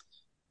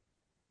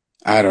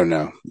don't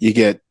know, you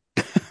get,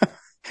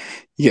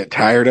 you get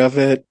tired of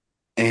it.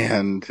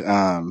 And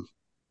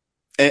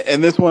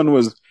this one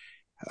was,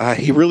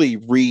 he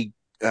really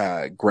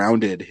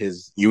grounded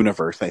his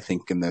universe, I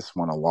think, in this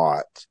one a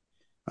lot.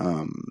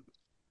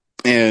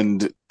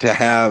 And to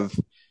have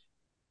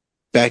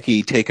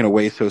Becky taken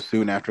away so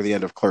soon after the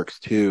end of Clerks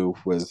 2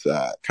 was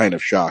kind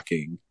of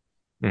shocking.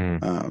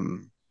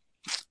 Mm-hmm.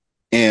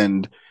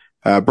 And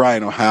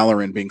Brian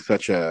O'Halloran being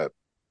such a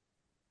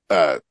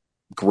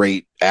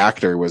great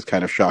actor was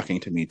kind of shocking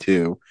to me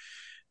too.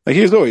 Like,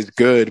 he was always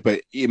good,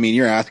 but I mean,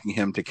 you're asking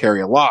him to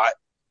carry a lot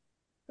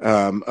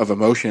of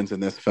emotions in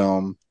this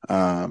film.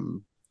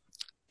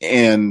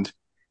 And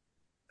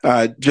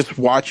just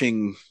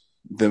watching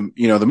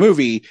the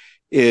movie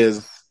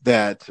is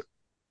that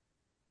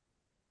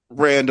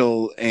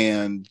Randall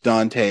and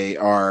Dante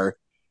are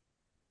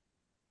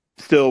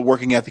still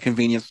working at the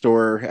convenience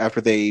store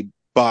after they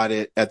bought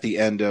it at the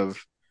end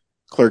of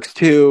Clerks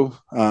 2.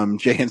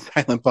 Jay and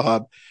Silent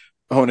Bob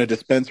own a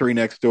dispensary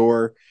next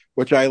door.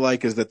 Which I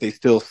like is that they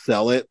still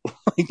sell it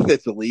like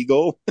it's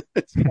illegal.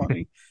 It's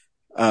funny.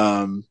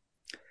 And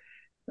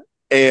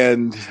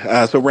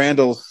so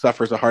Randall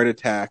suffers a heart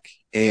attack,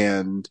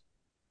 and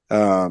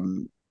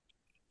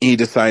he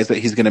decides that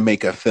he's going to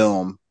make a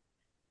film.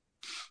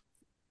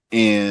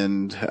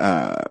 And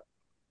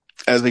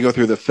as they go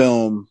through the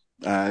film,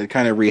 it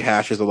kind of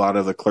rehashes a lot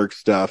of the Clerk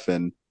stuff,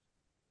 and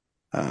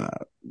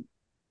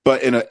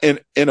but in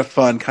a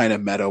fun kind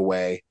of meta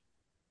way.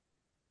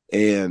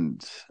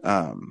 And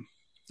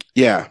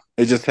yeah,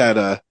 it just had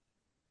a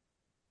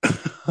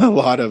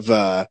lot of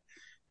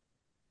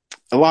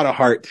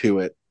heart to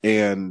it,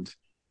 and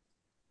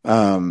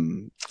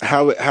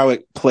how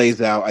it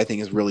plays out, I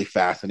think, is really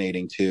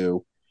fascinating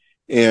too.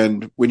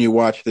 And when you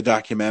watch the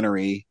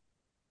documentary,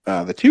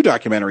 the 2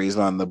 documentaries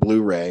on the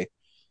Blu-ray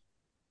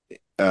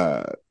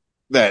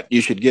that you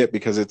should get,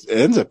 because it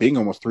ends up being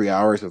almost 3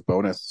 hours of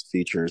bonus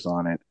features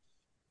on it.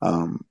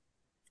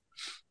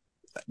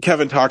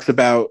 Kevin talks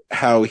about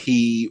how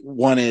he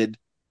wanted,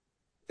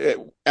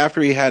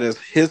 after he had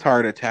his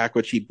heart attack,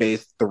 which he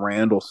based the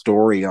Randall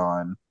story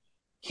on,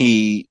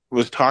 he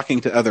was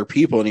talking to other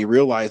people, and he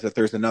realized that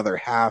there's another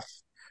half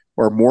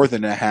or more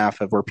than a half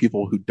of where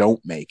people who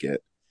don't make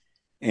it.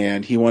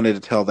 And he wanted to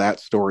tell that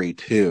story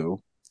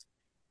too.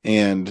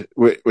 And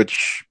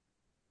which,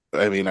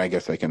 I mean, I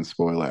guess I can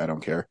spoil it. I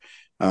don't care.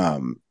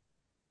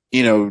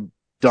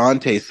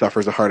 Dante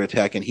suffers a heart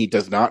attack and he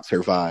does not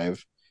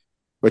survive,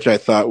 which I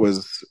thought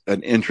was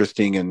an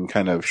interesting and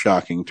kind of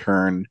shocking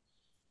turn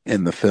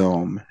in the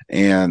film.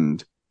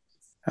 And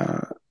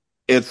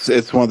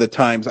it's one of the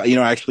times,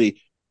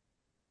 actually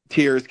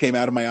tears came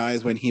out of my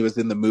eyes when he was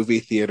in the movie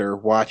theater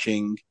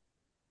watching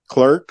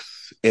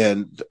Clerks,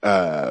 and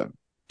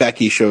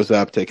Becky shows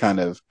up to kind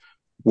of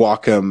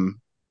walk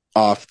him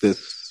off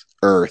this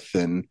earth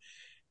and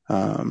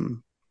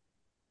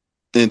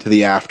into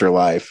the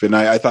afterlife. And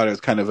I thought it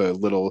was kind of a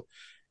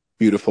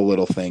beautiful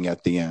little thing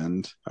at the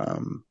end.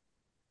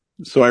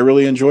 So I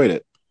really enjoyed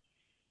it.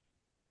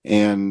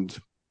 And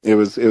it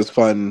was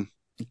fun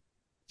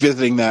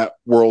visiting that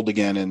world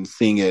again and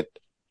seeing it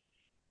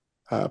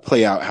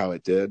play out how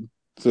it did.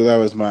 So that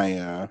was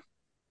my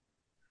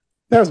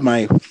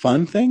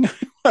fun thing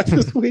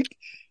this week.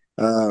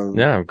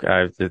 Yeah,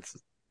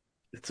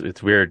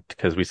 it's weird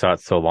because we saw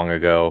it so long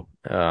ago,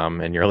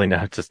 and you're really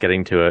not just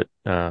getting to it.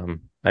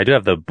 I do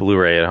have the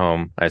Blu-ray at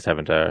home. I just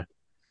haven't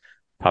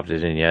popped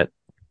it in yet.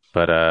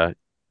 But I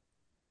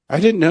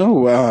didn't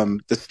know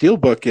the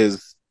Steelbook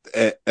is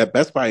at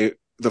Best Buy.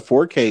 The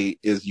 4K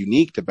is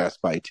unique to Best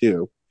Buy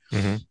too.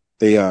 Mm-hmm.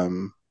 They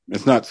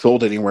it's not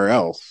sold anywhere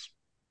else.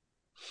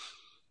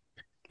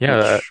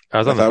 Yeah, I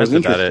was on the fence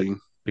about it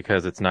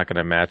because it's not going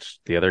to match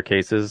the other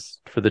cases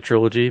for the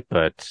trilogy,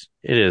 but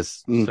it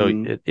is. Mm-hmm. So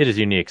it is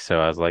unique. So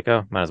I was like,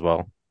 oh, might as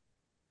well.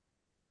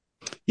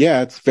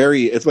 Yeah,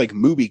 it's like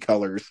movie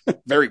colors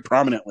very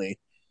prominently.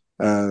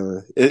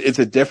 It's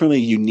a definitely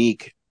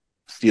unique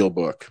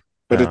Steelbook,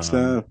 but it's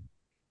the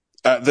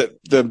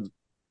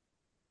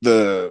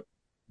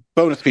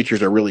bonus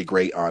features are really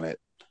great on it.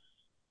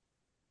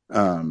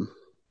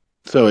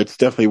 So it's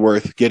definitely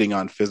worth getting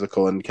on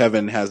physical. And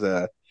Kevin has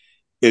a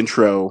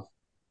intro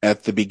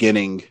at the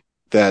beginning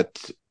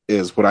that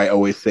is what I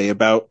always say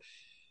about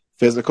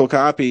physical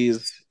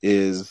copies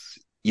is,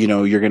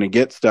 you're going to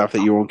get stuff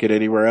that you won't get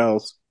anywhere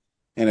else.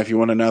 And if you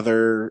want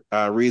another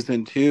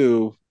reason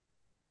too,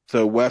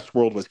 so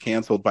Westworld was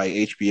canceled by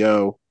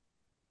HBO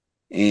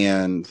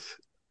and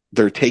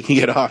they're taking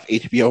it off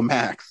HBO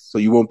Max. So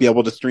you won't be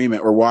able to stream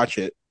it or watch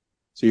it.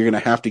 So you're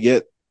going to have to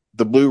get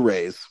the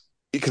Blu-rays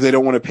because they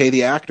don't want to pay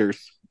the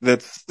actors.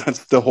 That's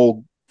the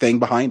whole thing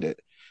behind it.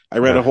 I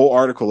read a whole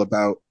article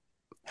about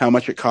how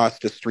much it costs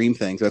to stream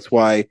things. That's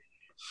why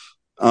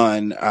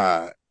on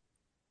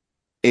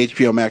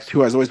HBO Max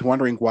too, I was always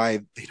wondering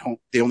why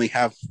they only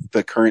have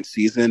the current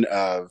season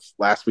of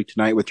Last Week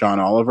Tonight with John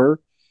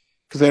Oliver,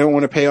 because they don't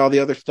want to pay all the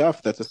other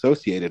stuff that's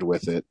associated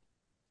with it.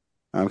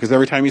 Because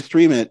every time you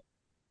stream it,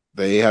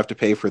 they have to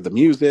pay for the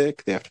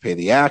music, they have to pay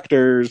the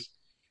actors.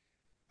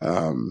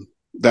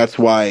 That's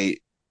why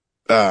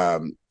a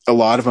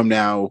lot of them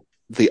now,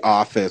 The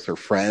Office or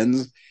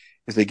Friends,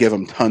 is they give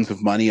them tons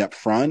of money up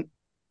front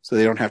so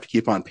they don't have to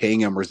keep on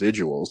paying them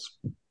residuals.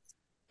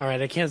 All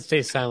right, I can't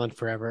stay silent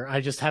forever.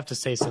 I just have to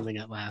say something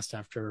at last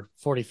after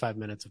 45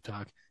 minutes of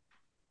talk.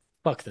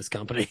 fuck this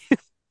company.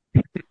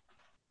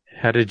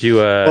 How did you?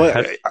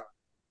 Go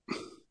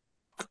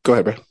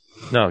ahead, bro.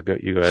 No,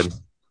 you go ahead.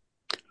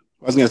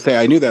 I was going to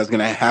say, I knew that was going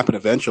to happen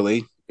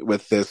eventually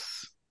with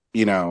this,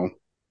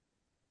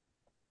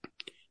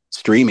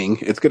 streaming.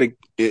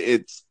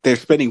 They're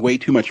spending way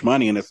too much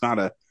money, and it's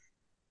not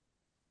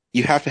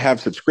you have to have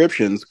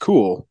subscriptions,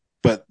 cool,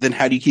 but then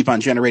how do you keep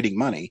on generating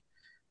money?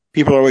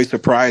 People are always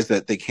surprised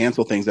that they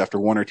cancel things after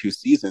 1 or 2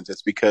 seasons.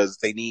 It's because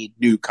they need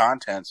new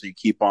content, so you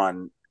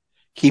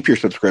keep your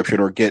subscription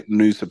or get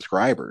new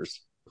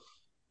subscribers.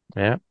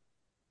 Yeah.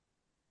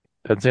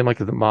 Doesn't seem like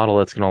the model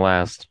that's going to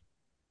last.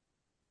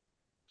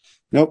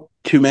 Nope.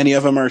 Too many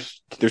of them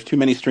there's too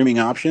many streaming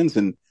options,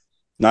 and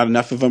not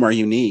enough of them are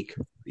unique,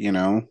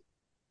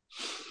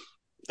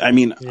 I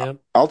mean, yep.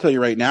 I'll tell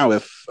you right now,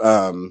 if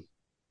I'm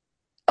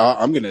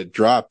going to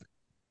drop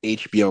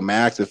HBO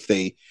Max if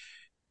they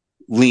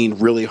lean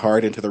really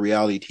hard into the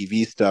reality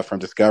TV stuff from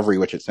Discovery,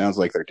 which it sounds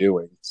like they're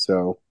doing.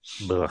 So,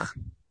 ugh.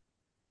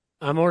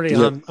 I'm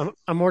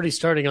already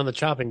starting on the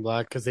chopping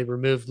block because they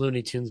removed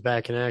Looney Tunes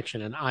back in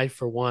action, and I,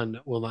 for one,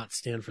 will not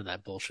stand for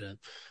that bullshit.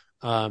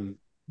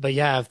 But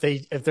yeah,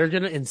 if they're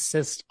going to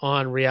insist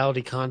on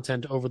reality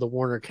content over the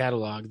Warner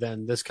catalog,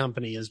 then this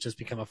company has just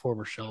become a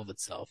former shell of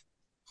itself.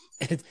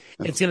 It's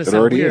going to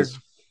sound weird. Is.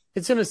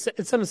 It's going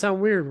to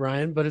sound weird,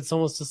 Ryan, but it's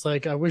almost just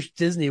like I wish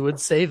Disney would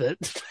save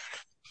it.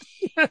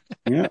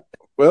 Yeah.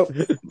 Well,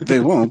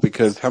 they won't,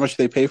 because how much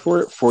they pay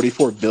for it?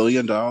 $44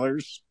 billion.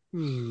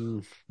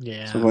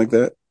 Yeah. Something like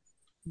that.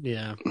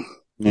 Yeah.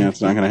 Yeah,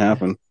 it's not going to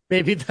happen.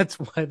 Maybe that's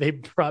why they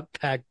brought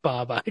back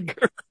Bob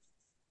Iger.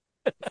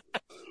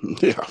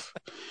 Yeah.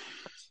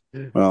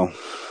 Well,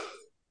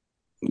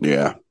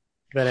 yeah.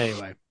 But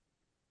anyway.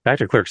 Back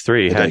to Clerks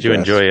 3. How did you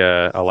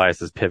enjoy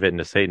Elias's pivot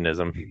into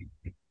Satanism?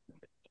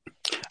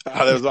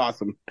 Oh, that was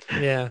awesome.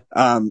 Yeah.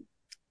 I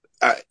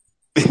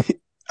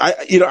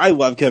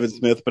love Kevin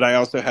Smith, but I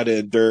also had to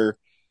endure,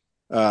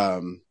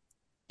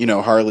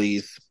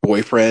 Harley's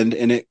boyfriend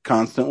in it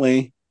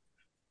constantly.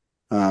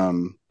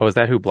 Is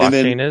that who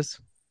Blockchain is?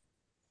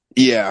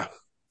 Yeah.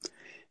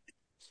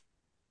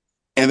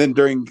 And then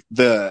during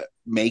the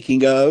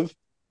making of,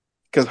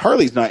 because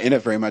Harley's not in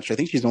it very much. I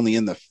think she's only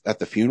at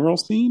the funeral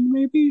scene,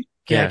 maybe.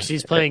 Yeah,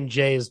 she's playing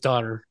Jay's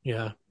daughter.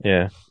 Yeah.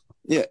 Yeah.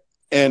 Yeah.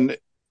 And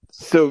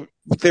so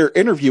they're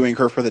interviewing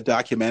her for the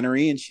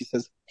documentary, and she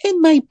says,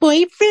 "And my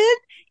boyfriend,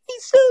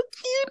 he's so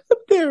cute up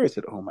there." I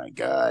said, "Oh my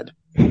God."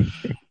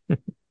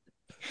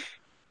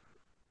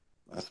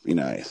 Must be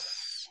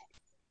nice.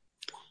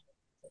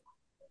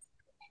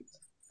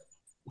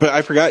 But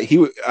I forgot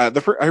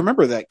I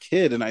remember that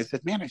kid, and I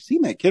said, "Man, I've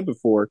seen that kid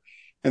before."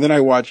 And then I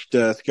watched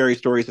Scary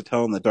Stories to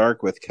Tell in the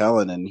Dark with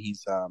Kellen, and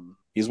he's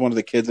one of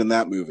the kids in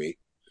that movie.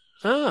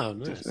 Oh,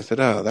 nice. I said,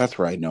 "Oh, that's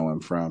where I know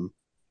him from."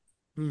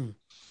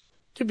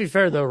 To be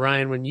fair, though,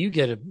 Ryan, when you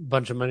get a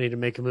bunch of money to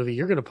make a movie,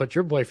 you're going to put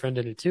your boyfriend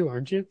in it too,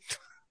 aren't you?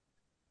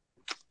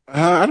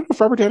 I don't know if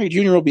Robert Downey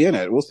Jr. will be in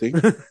it. We'll see.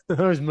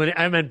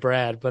 I meant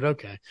Brad, but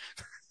okay.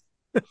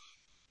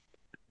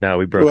 No,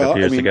 we broke up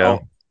years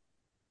ago.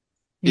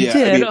 You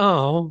did? Yeah.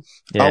 I'll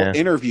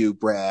interview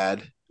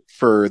Brad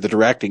for the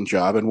directing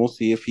job, and we'll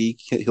see if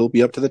he'll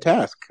be up to the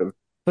task of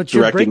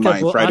directing my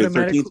Friday the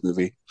 13th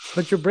movie.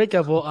 But your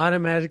breakup will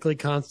automatically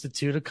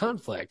constitute a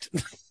conflict.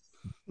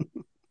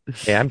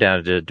 Yeah, I'm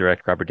down to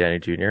direct Robert Downey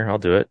Jr. I'll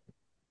do it.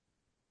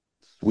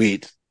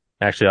 Sweet.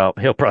 Actually,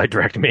 he'll probably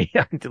direct me.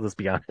 Let's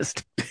be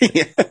honest.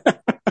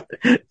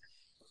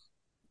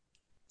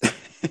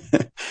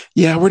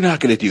 Yeah, we're not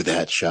going to do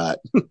that shot.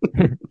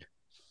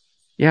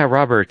 Yeah,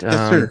 Robert.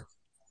 Yes, sir.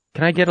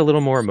 Can I get a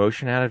little more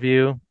emotion out of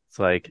you? It's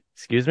like,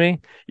 excuse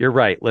me? You're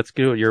right. Let's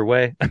do it your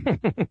way.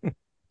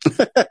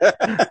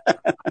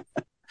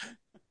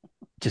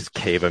 Just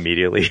cave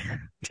immediately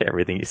to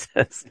everything he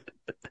says.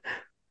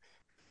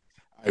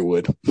 I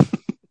would.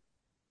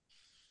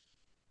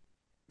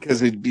 Because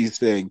he'd be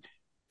saying,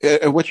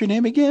 "What's your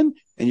name again?"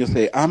 And you'll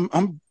say,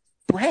 I'm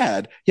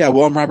Brad. Yeah,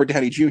 well, I'm Robert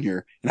Downey Jr.,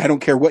 and I don't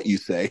care what you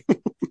say.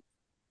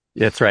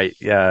 That's right.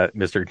 Yeah,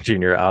 Mr.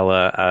 Jr.,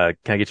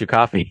 can I get you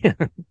coffee?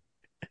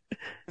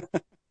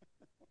 I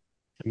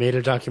made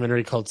a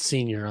documentary called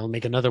Senior. I'll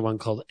make another one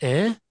called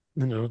and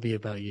it'll be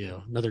about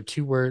you. Another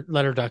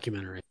 2-letter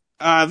documentary.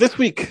 This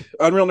week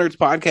on Real Nerds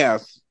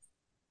Podcast,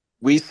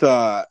 we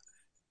saw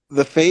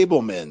The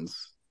Fabelmans.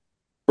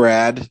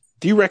 Brad,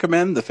 do you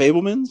recommend The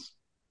Fabelmans?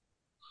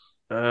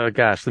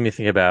 Gosh, let me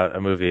think about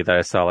a movie that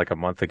I saw like a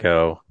month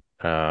ago.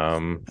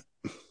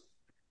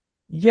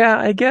 Yeah,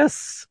 I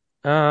guess,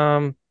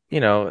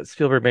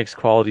 Spielberg makes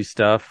quality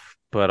stuff,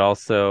 but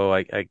also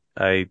I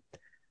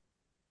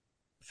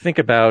think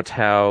about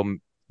how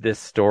this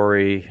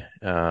story,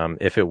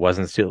 if it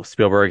wasn't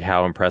Spielberg,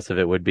 how impressive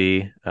it would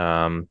be.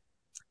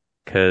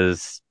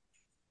 'Cause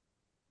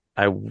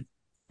I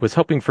was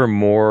hoping for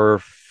more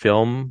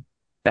film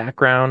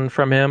background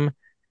from him,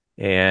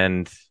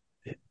 and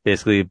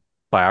basically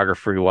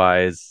biography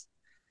wise,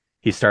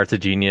 he starts a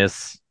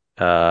genius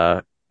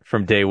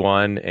from day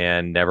one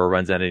and never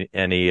runs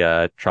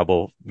any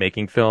trouble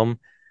making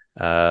film.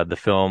 The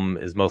film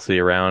is mostly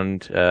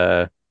around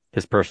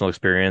his personal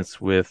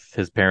experience with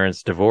his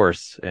parents'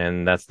 divorce,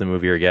 and that's the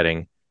movie you're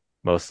getting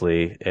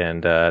mostly.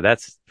 And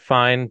that's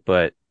fine,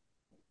 but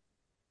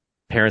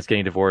parents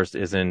getting divorced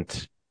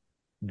isn't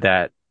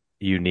that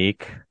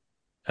unique.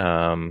 He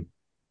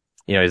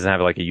doesn't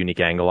have like a unique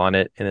angle on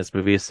it in this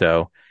movie,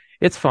 so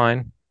it's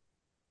fine.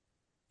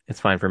 It's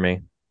fine for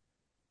me.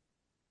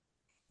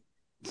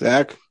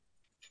 Zach?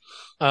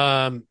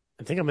 I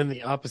think I'm in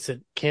the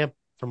opposite camp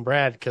from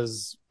Brad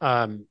because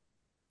I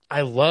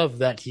love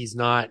that he's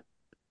not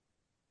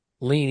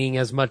leaning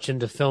as much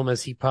into film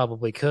as he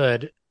probably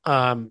could.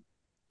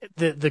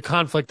 The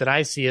conflict that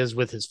I see is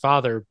with his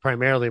father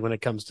primarily when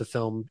it comes to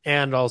film,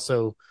 and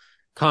also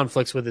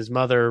conflicts with his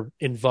mother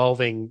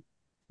involving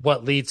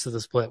what leads to the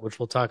split, which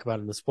we'll talk about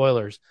in the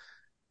spoilers.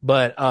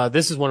 But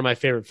this is one of my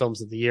favorite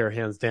films of the year,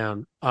 hands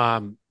down.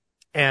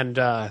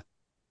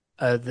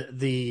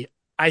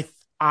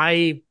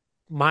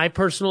 My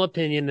personal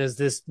opinion is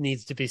this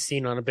needs to be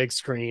seen on a big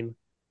screen,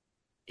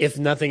 if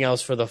nothing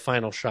else, for the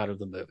final shot of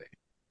the movie.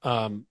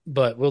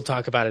 But we'll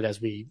talk about it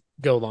as we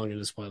go along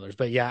into spoilers.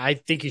 But yeah, I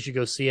think you should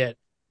go see it.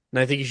 And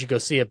I think you should go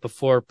see it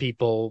before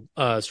people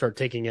start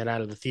taking it out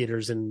of the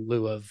theaters in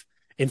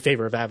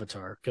favor of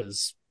Avatar.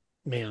 Because,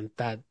 man,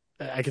 that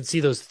I can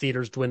see those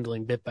theaters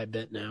dwindling bit by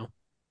bit now.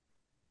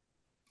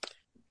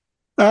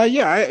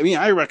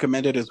 I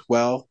recommend it as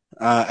well.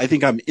 I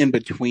think I'm in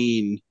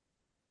between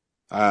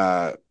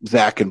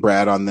Zach and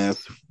Brad on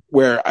this,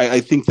 where I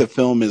think the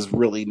film is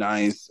really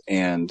nice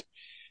and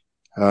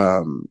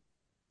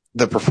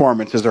the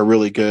performances are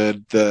really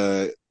good.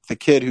 The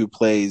kid who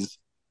plays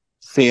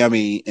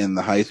Sammy in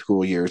the high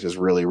school years is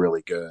really,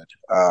 really good.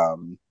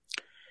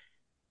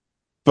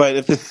 But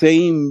at the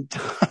same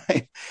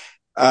time,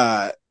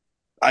 I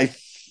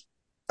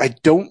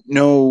don't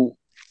know.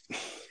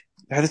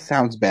 That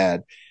sounds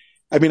bad.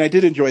 I mean, I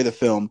did enjoy the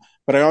film,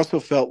 but I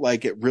also felt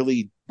like it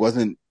really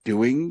wasn't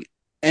doing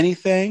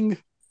anything.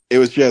 It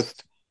was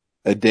just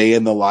a day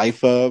in the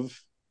life of,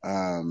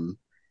 and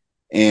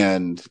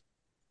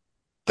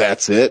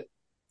that's it.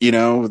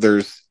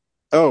 This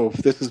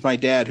is my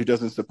dad who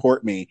doesn't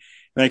support me.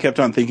 And I kept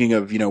on thinking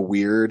of,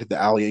 Weird,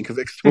 the Al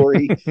Yankovic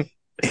story.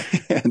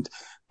 And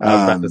I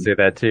was about to say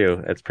that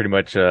too. That's pretty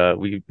much,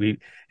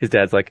 his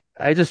dad's like,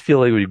 I just feel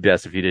like it would be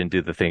best if you didn't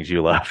do the things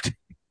you loved.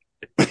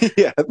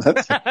 Yeah,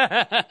 but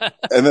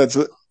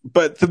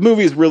the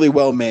movie is really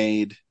well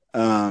made.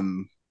 I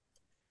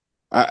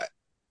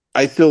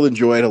still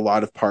enjoyed a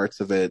lot of parts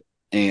of it,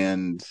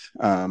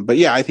 but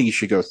yeah, I think you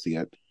should go see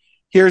it.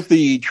 Here's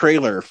the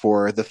trailer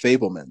for The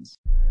Fabelmans.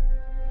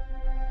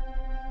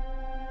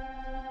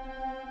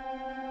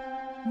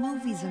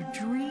 Movies are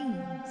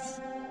dreams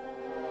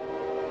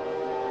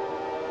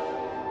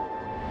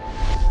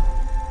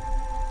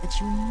that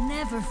you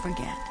never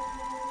forget.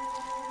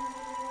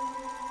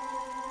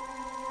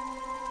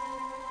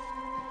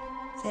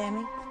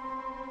 Sammy?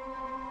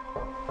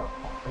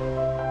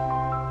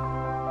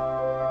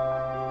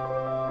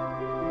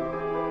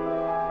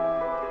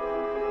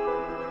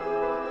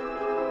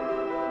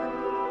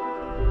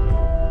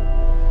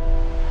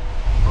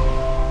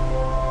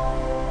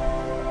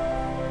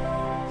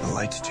 The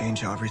lights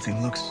change how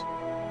everything looks.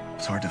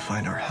 It's hard to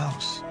find our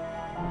house.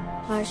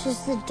 Ours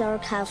is the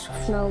dark house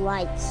with no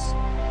lights.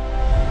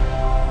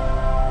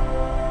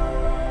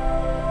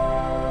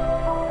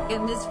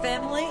 In this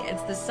family,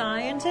 it's the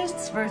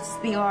scientists versus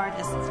the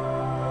artists.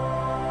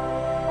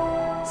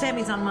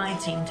 Sammy's on my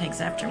team, takes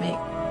after me.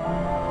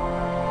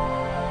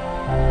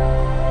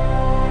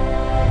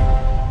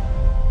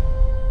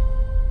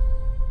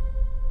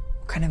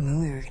 What kind of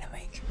movie are we gonna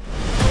make?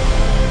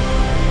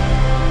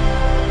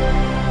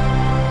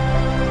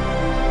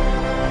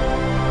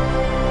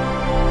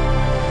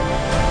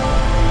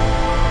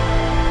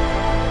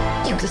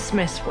 You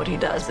dismiss what he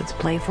does. It's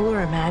playful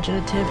or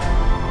imaginative.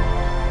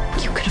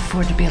 You could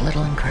afford to be a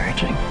little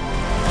encouraging.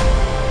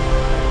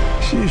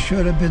 She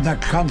should have been a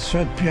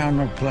concert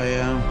piano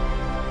player.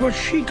 What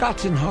she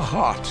got in her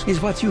heart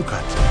is what you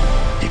got.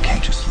 You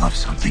can't just love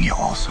something, you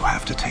also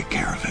have to take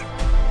care of it.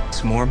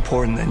 It's more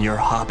important than your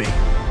hobby.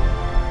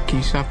 Can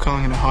you stop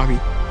calling it a hobby?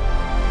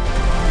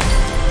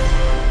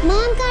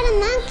 Mom got a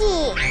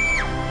monkey.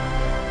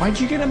 Why'd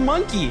you get a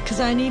monkey? Because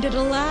I needed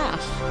a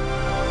laugh.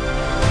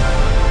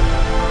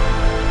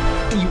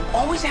 You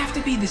always have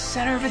to be the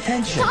center of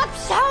attention. Stop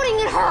shouting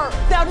at her!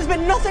 That has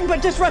been nothing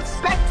but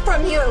disrespect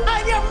from you.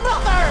 I'm your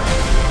mother!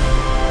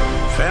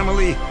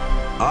 Family,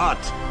 art.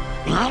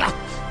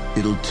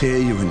 It'll tear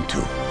you in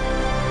two.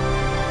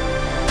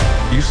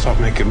 You stop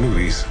making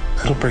movies,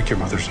 it'll break your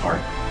mother's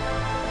heart.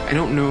 I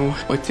don't know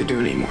what to do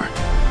anymore.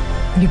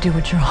 You do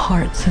what your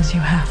heart says you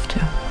have to.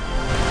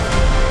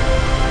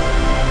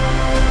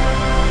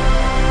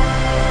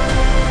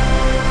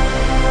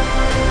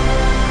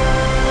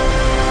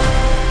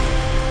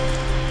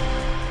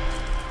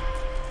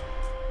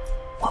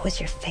 What was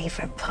your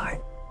favorite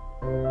part?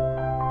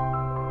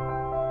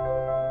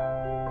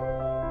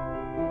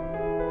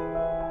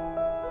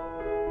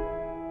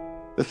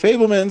 The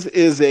Fabelmans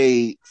is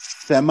a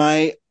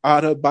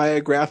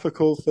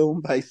semi-autobiographical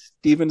film by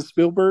Steven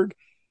Spielberg.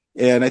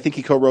 and I think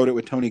he co-wrote it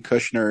with Tony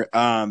Kushner.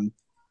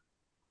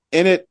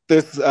 In it,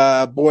 this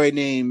boy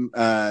named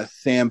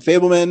Sam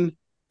Fabelman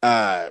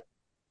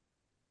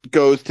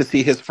goes to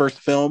see his first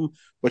film,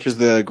 which is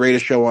The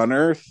Greatest Show on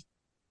Earth,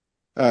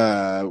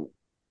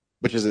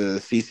 which is a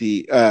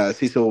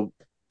Cecil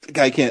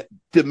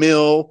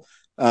DeMille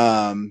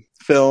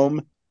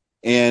film,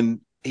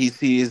 and he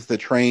sees the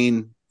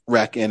train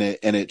wreck in it,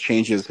 and it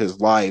changes his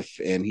life,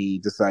 and he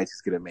decides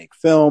he's going to make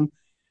film.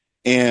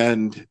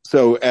 And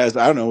so, as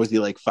I don't know, was he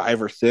like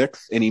 5 or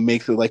 6, and he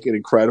makes it like an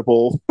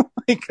incredible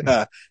like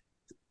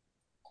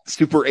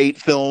Super 8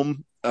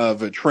 film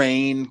of a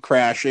train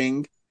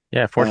crashing.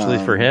 Yeah,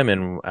 fortunately for him,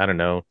 in, I don't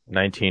know,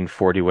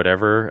 1940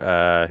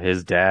 whatever,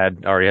 his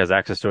dad already has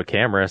access to a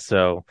camera,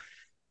 so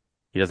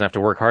he doesn't have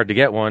to work hard to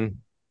get one.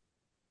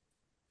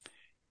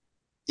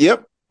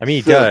 Yep. I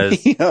mean, he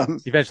does. He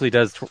eventually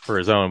does for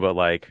his own, but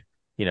like,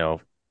 you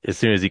know, as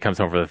soon as he comes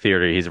home from the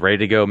theater, he's ready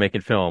to go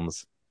making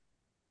films.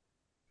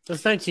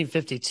 It's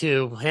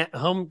 1952.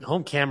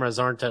 Home cameras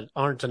aren't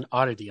an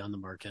oddity on the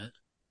market.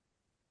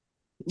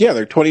 Yeah,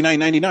 they're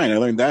 $29.99. I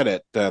learned that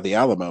at the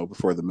Alamo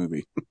before the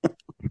movie.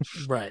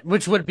 Right,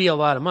 which would be a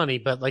lot of money,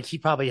 but like he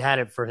probably had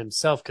it for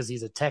himself because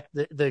he's a tech.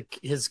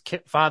 His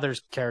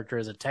father's character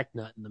is a tech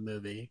nut in the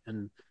movie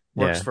and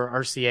works for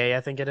RCA,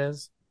 I think it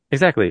is.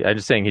 Exactly. I'm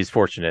just saying he's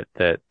fortunate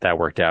that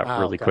worked out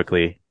really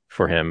quickly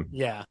for him.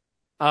 Yeah.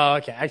 Oh,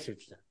 okay. I see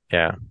what you're saying.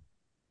 Yeah.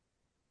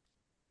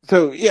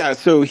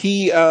 So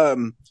he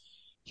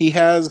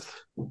has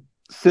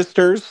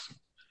sisters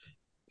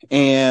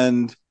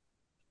and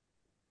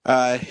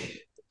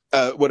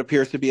what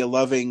appears to be a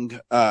loving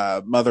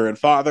mother and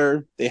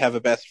father. They have a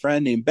best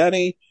friend named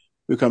Benny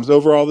who comes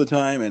over all the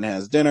time and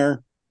has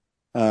dinner.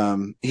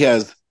 He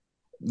has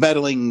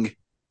meddling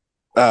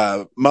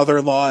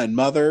mother-in-law and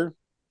mother.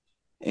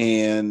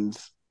 And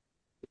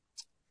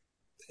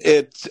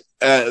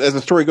as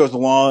the story goes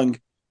along,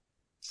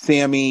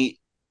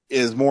 Sammy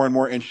is more and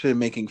more interested in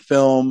making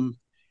film,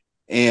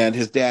 and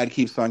his dad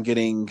keeps on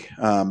getting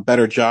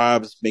better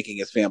jobs, making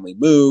his family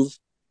move,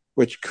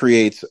 which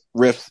creates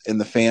rifts in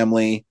the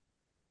family,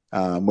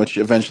 which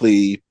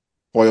eventually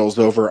boils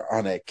over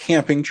on a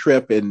camping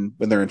trip when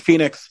they're in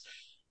Phoenix,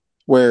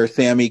 where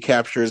Sammy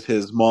captures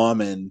his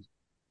mom and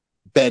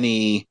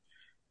Benny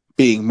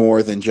being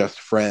more than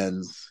just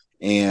friends.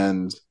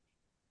 And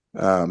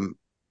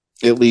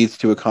it leads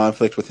to a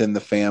conflict within the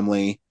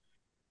family.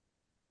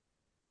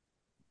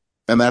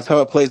 And that's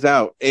how it plays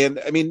out. And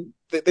I mean,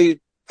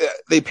 they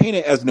paint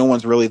it as no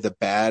one's really the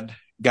bad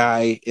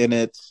guy in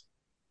it.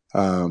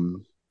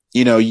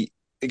 You know,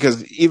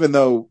 because even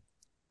though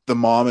the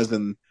mom is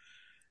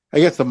I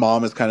guess the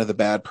mom is kind of the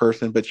bad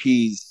person, but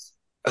she's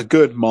a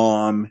good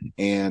mom,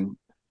 and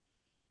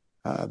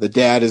the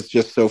dad is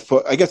just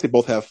I guess they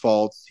both have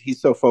faults.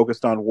 He's so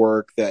focused on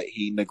work that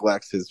he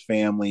neglects his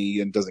family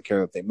and doesn't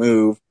care that they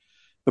move.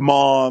 The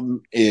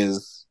mom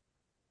is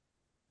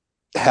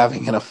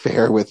having an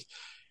affair with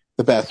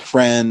the best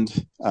friend.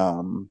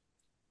 And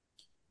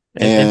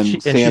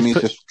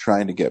Sammy's just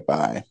trying to get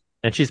by.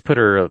 And she's put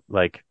her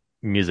like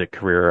music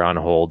career on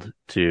hold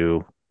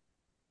to,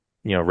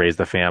 you know, raise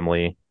the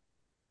family.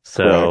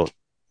 So correct.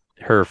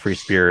 Her free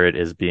spirit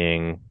is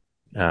being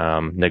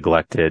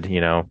neglected,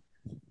 you know.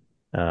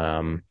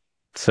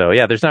 So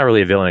yeah, there's not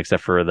really a villain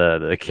except for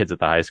the kids at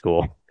the high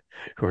school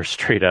who are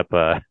straight up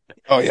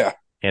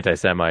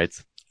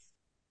anti-Semites.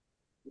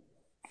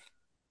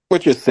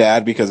 Which is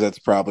sad because that's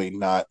probably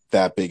not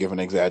that big of an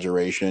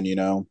exaggeration, you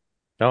know.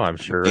 Oh, I'm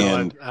sure.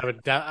 And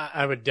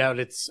I would doubt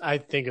it's. I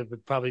think it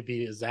would probably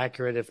be as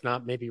accurate, if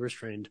not maybe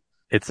restrained.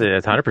 It's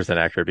 100%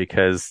 accurate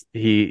because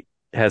he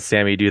has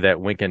Sammy do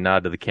that wink and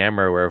nod to the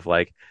camera where,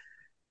 like,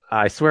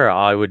 I swear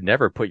I would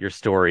never put your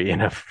story in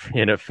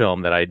a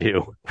film that I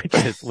do, which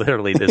is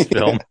literally this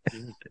film.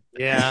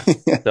 Yeah.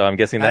 So I'm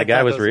guessing that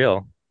guy was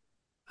real.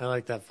 I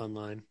like that fun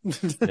line.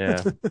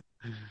 Yeah.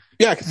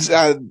 Yeah,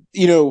 because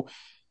you know.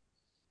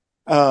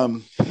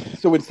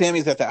 So when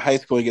Sammy's at that high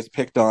school, he gets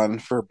picked on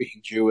for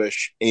being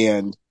Jewish,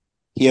 and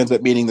he ends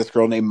up meeting this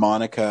girl named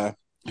Monica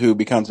who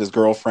becomes his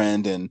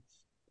girlfriend. And,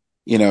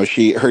 you know,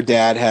 her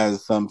dad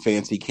has some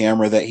fancy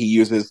camera that he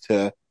uses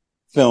to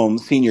film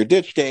Senior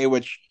Ditch Day,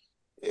 which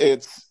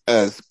it's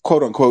a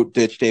quote unquote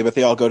ditch day, but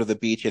they all go to the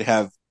beach and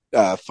have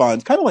fun.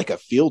 It's kind of like a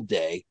field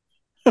day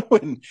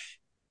when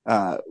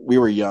we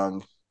were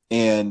young.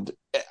 And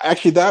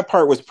actually that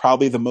part was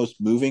probably the most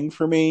moving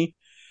for me.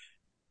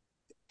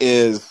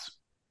 Is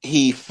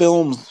he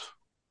films,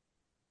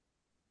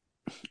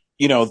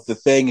 you know, the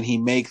thing, and he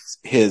makes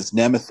his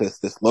nemesis,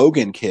 this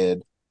Logan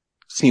kid,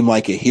 seem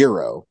like a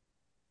hero.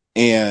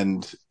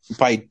 And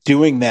by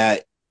doing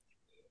that,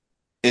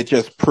 it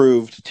just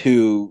proved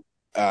to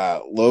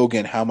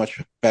Logan how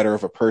much better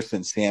of a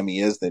person Sammy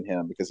is than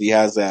him, because he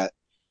has that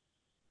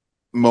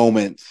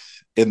moment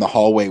in the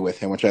hallway with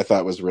him, which I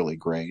thought was really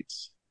great,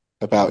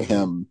 about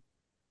him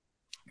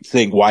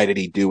saying, "Why did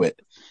he do it?"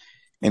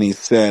 And he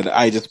said,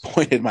 "I just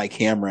pointed my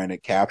camera and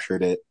it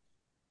captured it."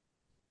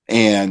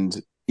 And,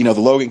 you know,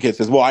 the Logan kid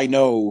says, "Well, I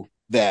know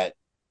that,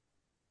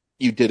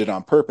 you did it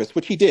on purpose,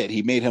 which he did.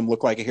 He made him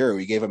look like a hero.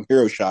 He gave him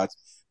hero shots,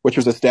 which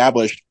was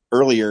established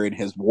earlier in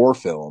his war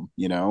film,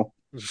 you know?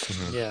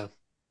 Mm-hmm. Yeah.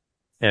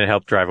 And it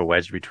helped drive a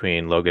wedge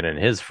between Logan and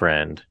his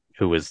friend,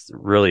 who was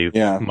really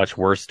much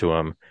worse to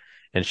him,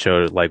 and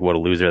showed like what a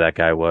loser that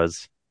guy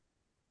was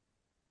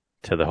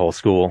to the whole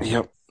school.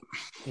 Yep.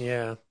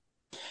 Yeah.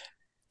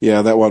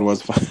 Yeah, that one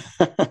was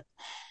fun.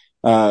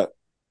 But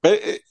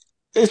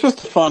it's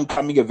just a fun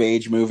coming of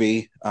age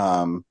movie.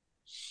 Yeah,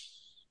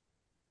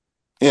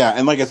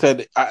 and like I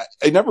said, I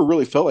never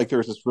really felt like there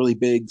was this really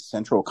big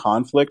central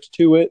conflict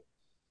to it.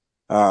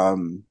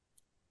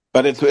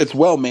 But it's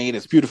well made.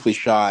 It's beautifully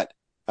shot.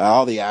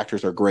 All the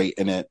actors are great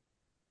in it.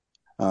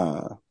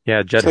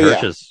 Judd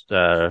Hirsch's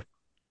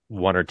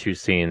one or two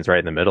scenes right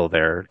in the middle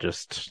there.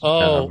 Just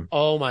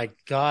oh my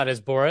God,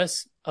 as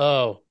Boris.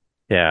 Oh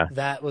yeah,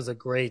 that was a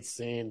great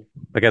scene.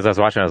 Like as I was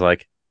watching, I was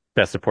like,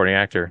 best supporting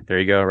actor. There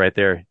you go, right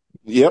there.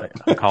 Yep,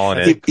 I'm calling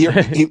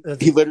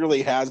it. He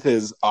literally has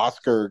his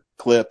Oscar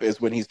clip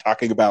is when he's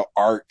talking about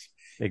art,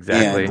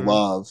 exactly, and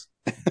love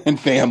and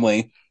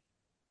family.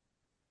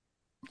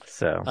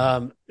 So,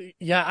 I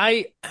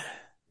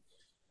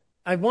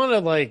want to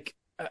like,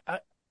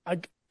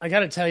 I got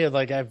to tell you,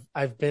 like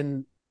I've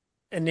been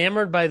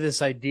enamored by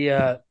this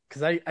idea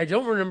because I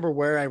don't remember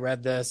where I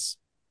read this,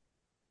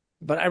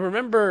 but I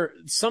remember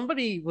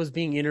somebody was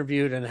being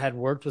interviewed and had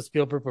worked with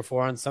Spielberg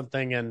before on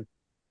something and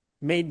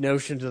made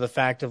notion to the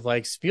fact of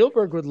like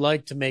Spielberg would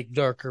like to make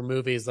darker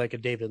movies like a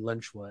David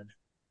Lynch would.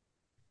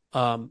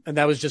 And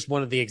that was just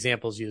one of the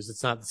examples used.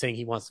 It's not saying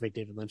he wants to make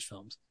David Lynch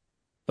films,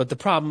 but the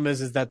problem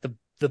is that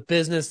the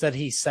business that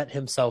he set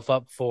himself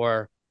up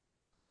for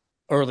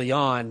early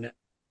on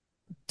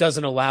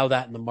doesn't allow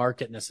that in the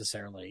market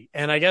necessarily.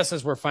 And I guess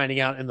as we're finding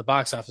out in the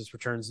box office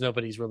returns,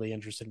 nobody's really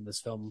interested in this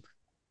film,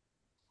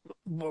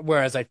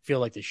 whereas I feel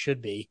like they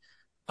should be.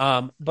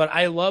 But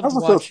I love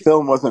watching. The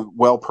film wasn't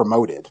well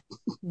promoted.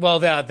 Well,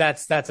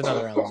 that's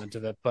another element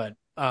of it. But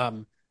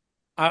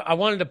I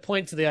wanted to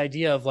point to the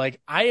idea of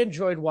like I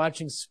enjoyed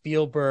watching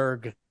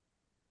Spielberg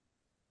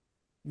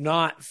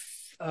not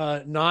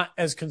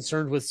as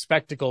concerned with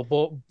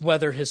spectacle,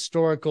 whether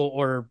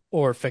historical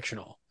or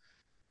fictional,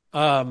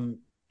 and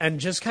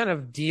just kind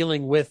of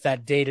dealing with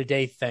that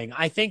day-to-day thing.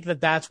 I think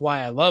that's why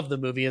I love the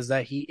movie is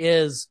that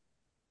he's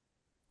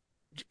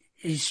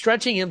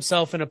stretching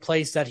himself in a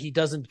place that he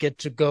doesn't get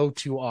to go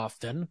too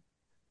often.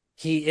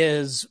 He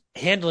is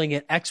handling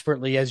it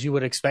expertly as you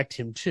would expect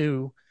him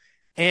to.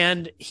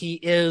 And he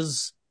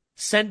is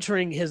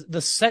centering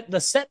the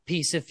set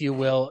piece, if you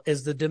will,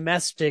 is the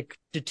domestic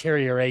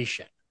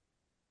deterioration.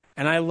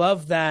 And I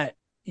love that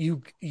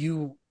you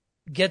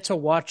get to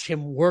watch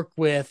him work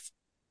with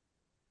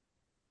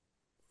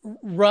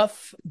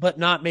rough, but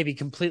not maybe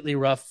completely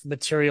rough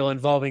material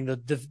involving the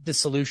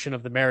dissolution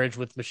of the marriage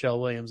with Michelle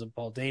Williams and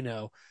Paul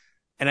Dano.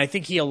 And I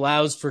think he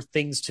allows for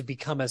things to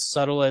become as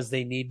subtle as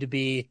they need to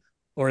be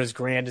or as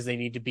grand as they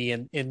need to be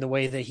in the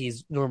way that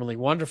he's normally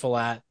wonderful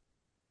at.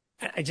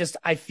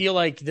 I feel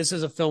like this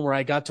is a film where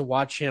I got to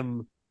watch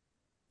him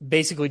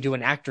basically do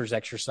an actor's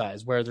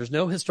exercise where there's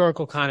no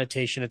historical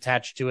connotation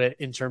attached to it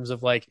in terms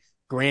of like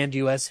grand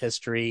U.S.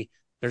 history.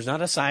 There's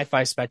not a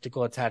sci-fi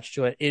spectacle attached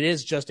to it. It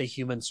is just a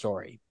human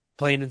story,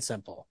 plain and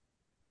simple.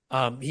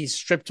 He's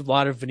stripped a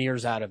lot of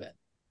veneers out of it.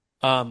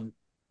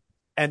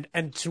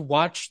 And to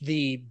watch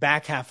the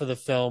back half of the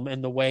film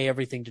and the way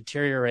everything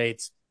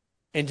deteriorates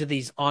into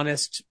these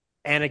honest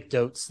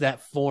anecdotes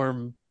that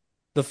form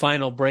the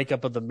final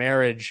breakup of the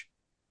marriage,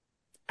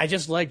 I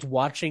just liked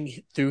watching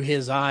through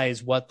his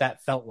eyes what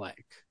that felt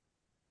like.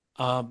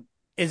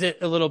 Is it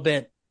a little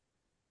bit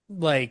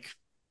like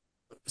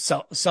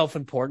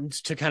self-important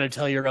to kind of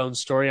tell your own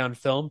story on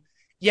film?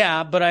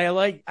 Yeah, but I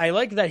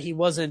like that he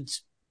wasn't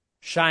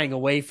shying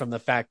away from the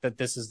fact that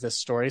this is this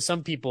story.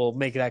 Some people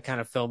make that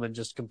kind of film and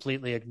just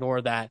completely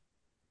ignore that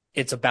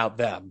it's about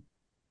them.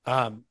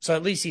 So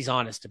at least he's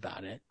honest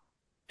about it.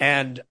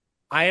 And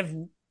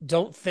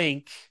don't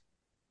think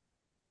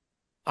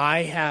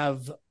I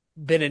have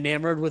been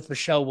enamored with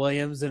Michelle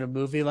Williams in a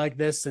movie like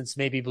this since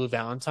maybe Blue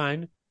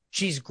Valentine.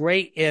 She's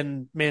great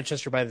in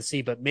Manchester by the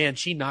Sea, but man,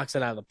 she knocks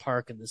it out of the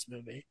park in this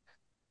movie.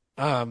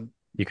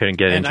 You couldn't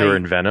get into her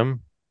in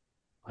Venom?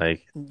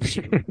 Like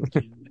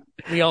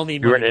we all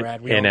need money,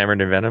 Brad.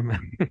 Enamored in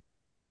Venom.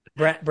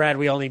 Brad,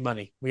 we all need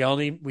money. We all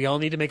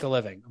need to make a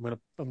living.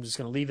 I'm just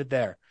gonna leave it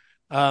there.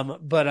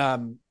 But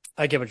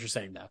I get what you're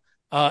saying though.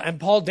 And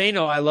Paul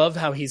Dano, I love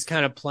how he's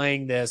kind of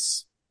playing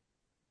this.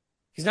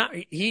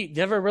 He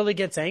never really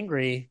gets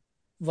angry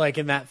like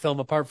in that film,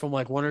 apart from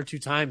like one or two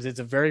times. It's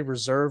a very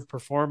reserved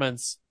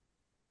performance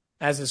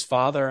as his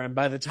father. And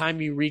by the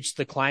time you reach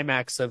the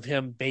climax of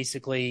him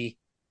basically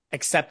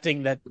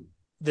accepting that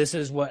this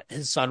is what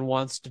his son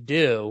wants to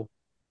do,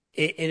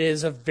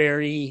 it's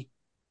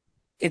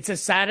a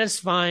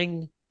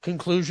satisfying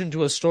conclusion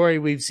to a story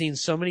we've seen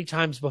so many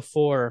times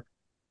before,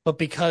 but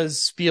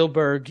because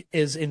Spielberg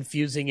is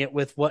infusing it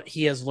with what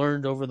he has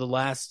learned over the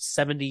last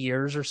 70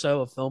 years or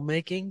so of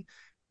filmmaking,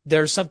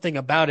 there's something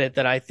about it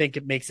that I think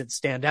it makes it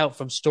stand out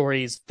from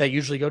stories that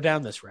usually go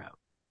down this route.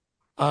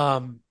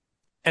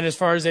 And as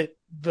far as it,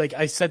 like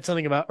I said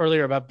something about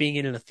earlier about being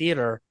in a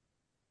theater,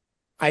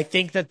 I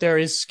think that there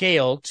is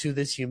scale to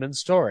this human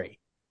story,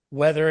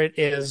 whether it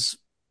is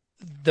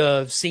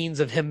the scenes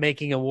of him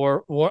making a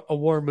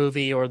war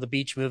movie or the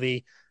beach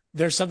movie.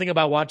 There's something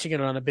about watching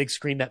it on a big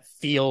screen that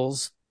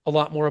feels a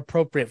lot more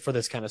appropriate for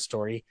this kind of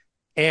story.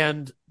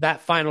 And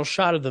that final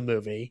shot of the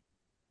movie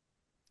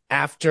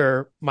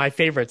after my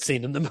favorite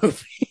scene in the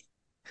movie,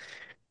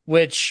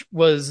 which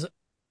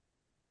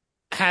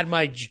had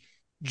my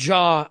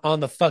jaw on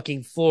the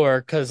fucking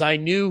floor because I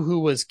knew who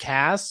was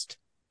cast.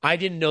 I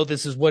didn't know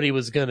this is what he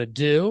was going to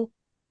do.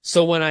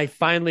 So when I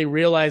finally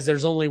realized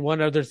there's only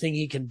one other thing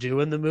he can do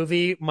in the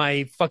movie,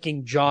 my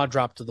fucking jaw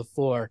dropped to the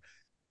floor.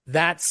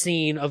 That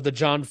scene of the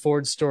John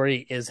Ford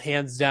story is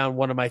hands down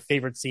one of my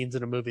favorite scenes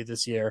in a movie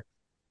this year.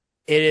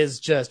 It is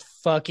just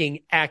fucking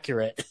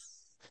accurate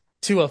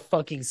to a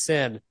fucking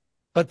sin.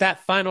 But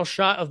that final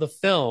shot of the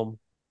film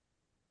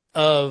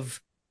of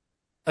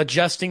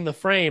adjusting the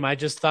frame, I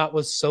just thought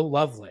was so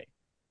lovely.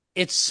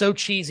 It's so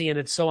cheesy and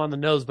it's so on the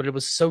nose, but it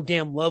was so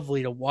damn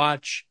lovely to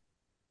watch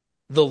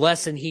the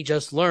lesson he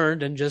just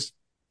learned, and just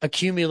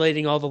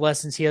accumulating all the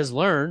lessons he has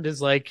learned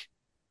is like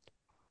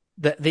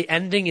the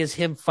ending is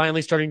him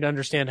finally starting to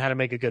understand how to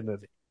make a good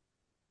movie.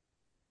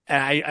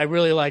 And I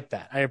really liked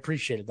that. I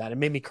appreciated that. It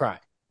made me cry.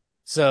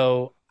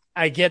 So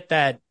I get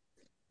that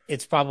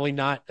it's probably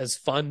not as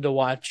fun to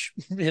watch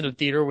in a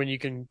theater when you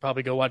can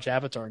probably go watch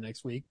Avatar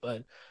next week,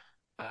 but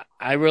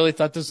I really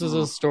thought this was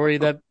a story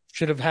that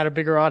should have had a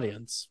bigger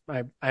audience.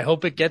 I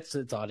hope it gets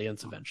its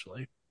audience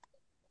eventually.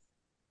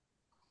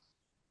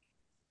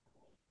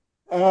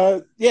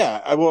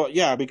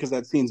 Yeah, because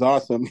that scene's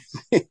awesome.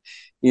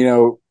 You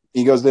know,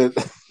 he goes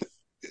into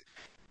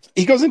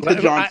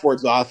John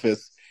Ford's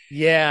office.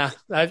 Yeah,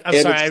 I'm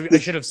sorry, I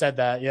should have said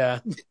that. Yeah,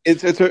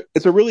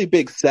 it's a really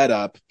big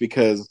setup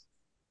because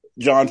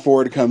John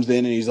Ford comes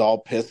in and he's all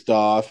pissed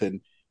off and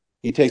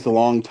he takes a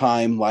long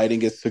time lighting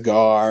his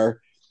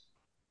cigar,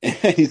 and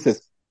he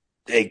says,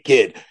 "Hey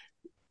kid,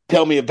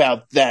 tell me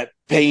about that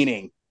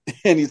painting."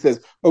 And he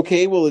says,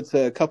 "Okay, well, it's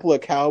a couple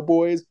of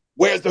cowboys.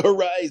 Where's the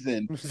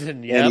horizon?"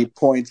 Yep. And he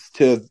points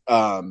to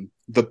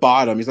the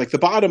bottom. He's like, the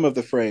bottom of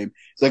the frame.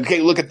 He's like, "Okay,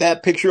 look at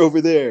that picture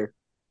over there."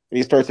 And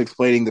he starts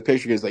explaining the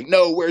picture. He's like,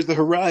 "No, where's the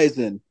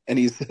horizon?" And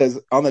he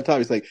says on the top,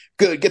 he's like,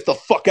 "Good, get the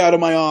fuck out of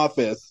my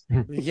office."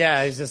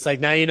 Yeah, he's just like,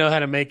 now you know how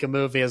to make a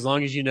movie as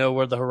long as you know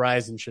where the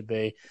horizon should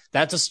be.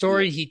 That's a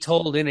story he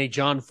told in a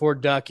John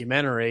Ford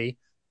documentary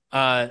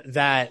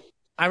that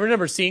I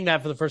remember seeing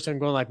that for the first time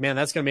going like, man,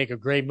 that's going to make a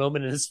great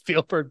moment in a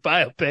Spielberg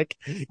biopic.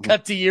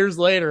 Cut to years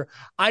later.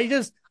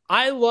 I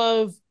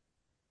love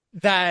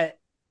that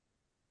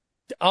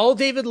all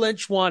David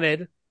Lynch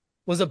wanted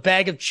was a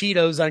bag of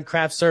Cheetos on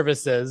craft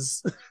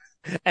services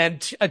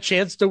and a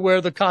chance to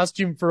wear the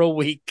costume for a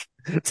week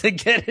to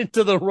get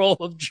into the role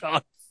of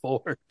John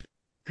Ford.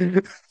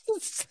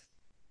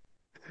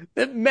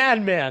 That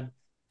madman.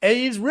 And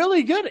he's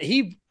really good.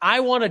 I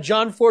want a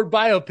John Ford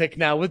biopic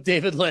now with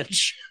David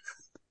Lynch.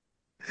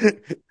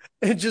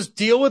 And just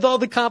deal with all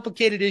the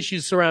complicated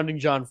issues surrounding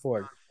John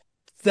Ford.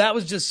 That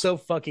was just so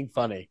fucking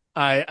funny.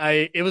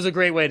 It was a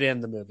great way to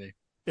end the movie.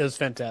 It was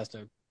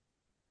fantastic.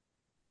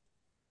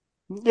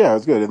 Yeah, it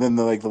was good. And then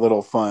the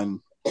little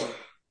fun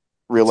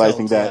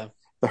realizing that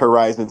the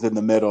horizon's in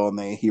the middle and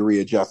he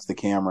readjusts the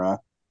camera.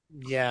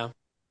 Yeah.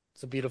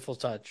 It's a beautiful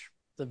touch.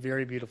 It's a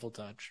very beautiful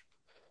touch.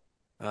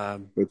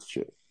 Good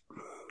shit.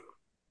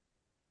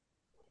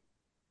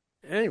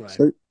 Anyway,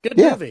 good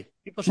movie.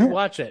 People should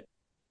watch it.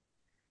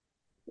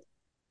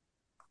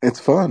 It's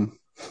fun.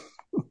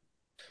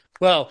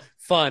 Well,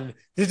 fun.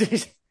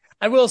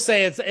 I will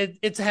say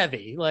it's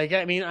heavy. Like,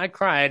 I mean, I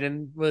cried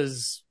and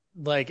was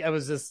like, I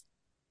was just,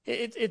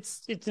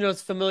 it's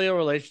it's familial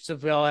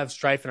relationships. We all have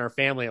strife in our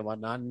family and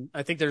whatnot. And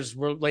I think there's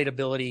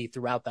relatability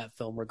throughout that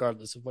film,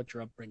 regardless of what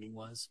your upbringing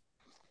was.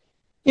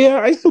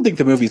 Yeah, I still think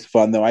the movie's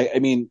fun though. I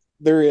mean,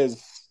 there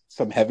is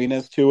some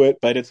heaviness to it,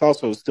 but it's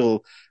also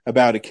still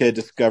about a kid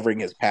discovering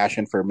his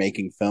passion for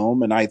making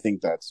film. And I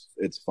think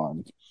it's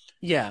fun.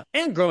 Yeah,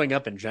 and growing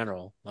up in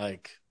general,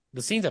 like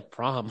the scenes at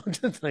prom,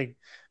 like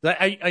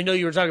I know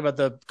you were talking about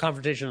the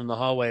confrontation in the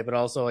hallway, but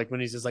also like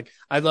when he's just like,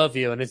 "I love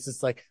you," and it's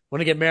just like,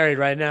 "Want to get married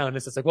right now," and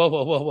it's just like, whoa,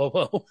 whoa, whoa, whoa,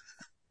 whoa.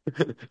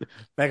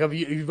 Back up,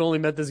 you've only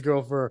met this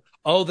girl for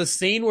the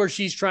scene where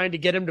she's trying to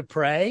get him to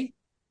pray.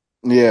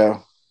 Yeah,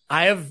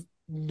 I have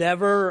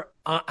never,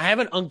 I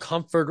haven't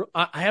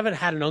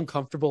had an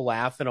uncomfortable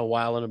laugh in a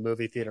while in a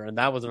movie theater, and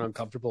that was an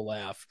uncomfortable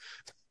laugh.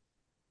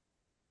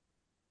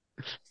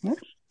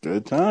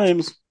 Good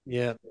times.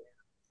 Yeah.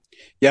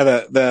 Yeah,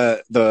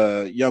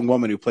 the young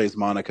woman who plays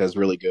Monica is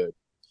really good.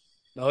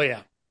 Oh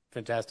yeah.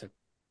 Fantastic.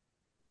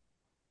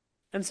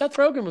 And Seth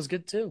Rogen was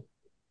good too.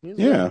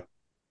 Yeah.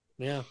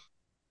 Good.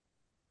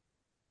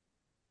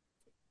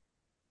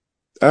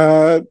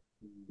 Yeah.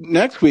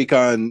 Next week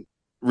on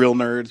Real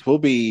Nerds, we'll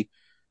be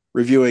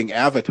reviewing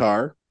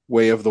Avatar: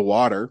 Way of the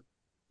Water.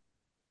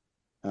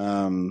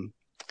 Yay.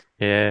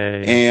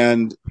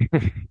 And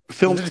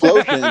Film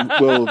Explosion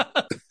will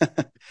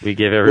we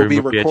give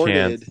everybody a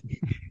chance.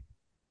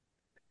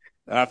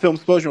 Film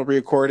Explosion will be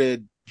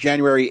recorded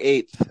January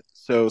 8th,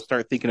 so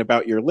start thinking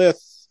about your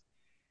lists,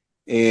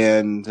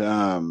 and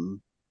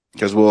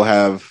because we'll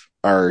have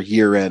our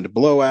year-end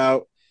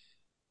blowout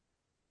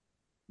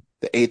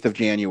the 8th of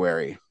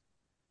January.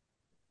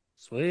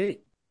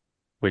 Sweet.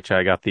 Which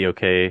I got the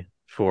okay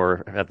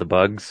for at the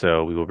Bug,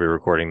 so we will be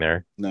recording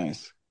there.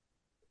 Nice.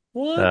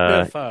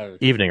 Wonderful.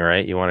 Evening,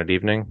 right? You want it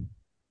evening?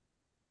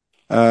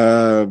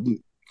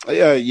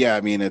 Yeah,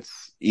 I mean,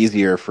 it's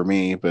easier for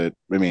me, but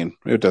I mean,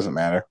 it doesn't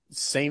matter.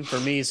 Same for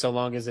me, so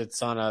long as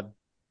it's on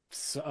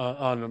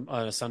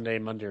a Sunday,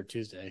 Monday, or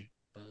Tuesday.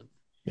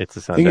 It's a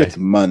I Sunday. think it's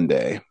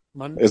Monday.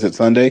 Monday? Is it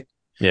Sunday?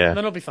 Yeah. Then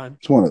it'll be fine.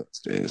 It's one of those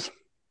days.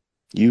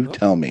 You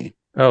tell me.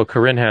 Oh,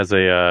 Corinne has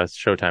a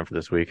showtime for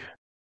this week.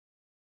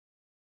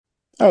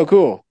 Oh,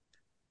 cool.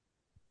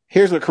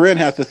 Here's what Corinne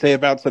has to say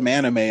about some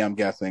anime, I'm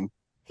guessing.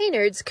 Hey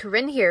nerds,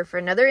 Corinne here for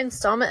another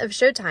installment of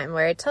Showtime,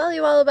 where I tell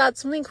you all about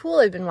something cool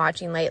I've been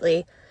watching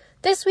lately.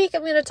 This week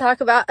I'm going to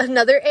talk about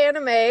another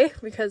anime,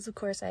 because of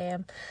course I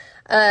am.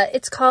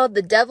 It's called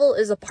The Devil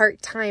is a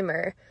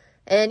Part-Timer.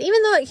 And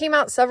even though it came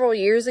out several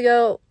years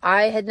ago,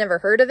 I had never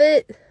heard of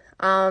it.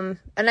 And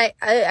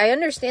I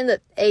understand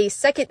that a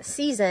second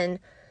season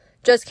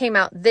just came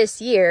out this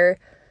year.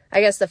 I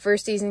guess the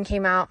first season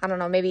came out, I don't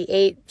know,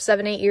 maybe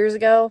 7, 8 years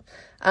ago.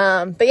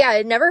 But yeah, I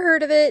had never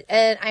heard of it,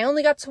 and I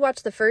only got to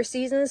watch the first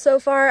season so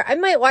far. I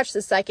might watch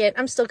the second.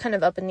 I'm still kind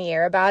of up in the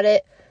air about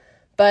it.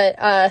 But,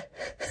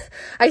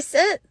 I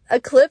sent a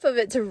clip of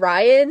it to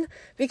Ryan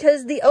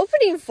because the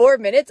opening 4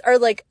 minutes are,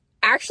 like,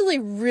 actually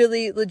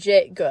really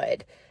legit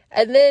good.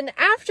 And then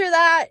after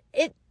that,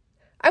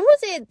 I won't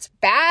say it's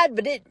bad,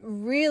 but it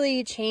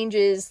really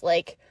changes,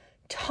 like,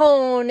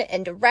 tone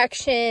and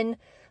direction.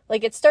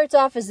 Like, it starts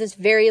off as this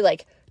very,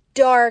 like,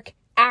 dark,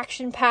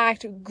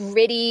 action-packed,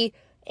 gritty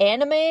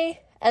anime,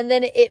 and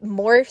then it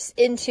morphs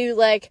into,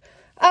 like,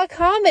 a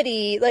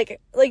comedy, like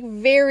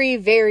very,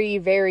 very,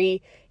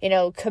 very,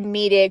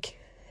 comedic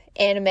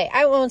anime.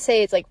 I won't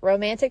say it's, like,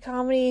 romantic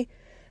comedy.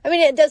 I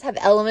mean, it does have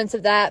elements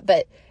of that,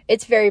 but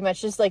it's very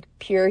much just, like,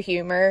 pure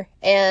humor,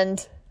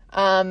 and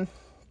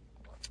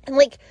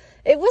like,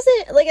 it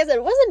wasn't, like I said,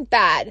 it wasn't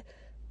bad,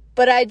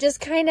 but I just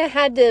kind of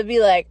had to be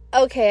like,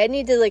 okay, I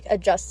need to, like,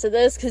 adjust to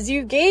this, because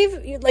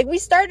we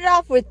started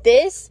off with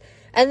this,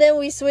 and then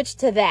we switched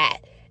to that,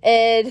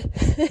 and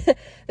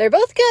they're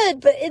both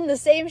good, but in the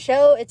same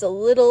show, I think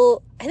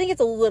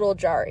it's a little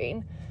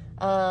jarring.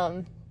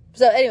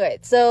 So anyway,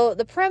 so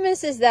the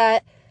premise is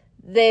that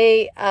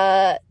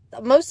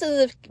most of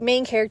the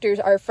main characters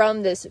are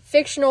from this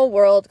fictional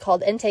world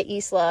called Ente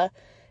Isla,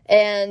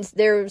 and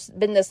there's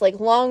been this, like,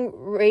 long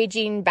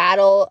raging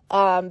battle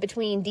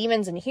between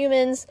demons and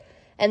humans,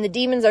 and the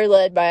demons are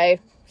led by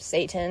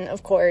Satan,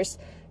 of course,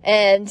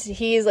 and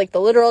he's, like,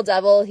 the literal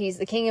devil. He's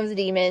the king of the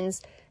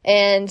demons,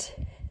 and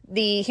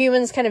the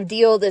humans kind of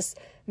deal this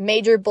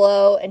major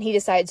blow, and he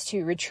decides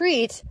to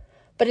retreat,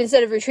 but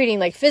instead of retreating,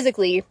 like,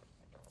 physically,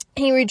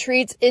 he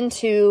retreats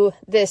into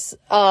this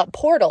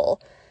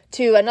portal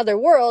to another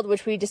world,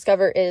 which we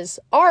discover is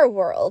our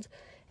world.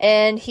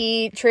 And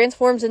he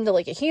transforms into,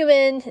 like, a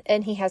human,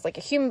 and he has, like,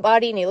 a human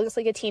body, and he looks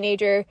like a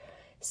teenager.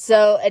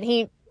 So, and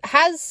he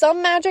has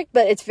some magic,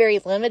 but it's very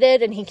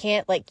limited, and he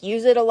can't, like,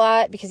 use it a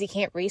lot because he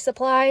can't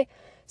resupply.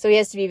 So he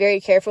has to be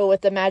very careful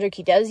with the magic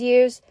he does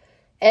use.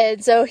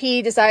 And so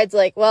he decides,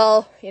 like,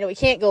 well, we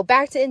can't go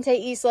back to Ente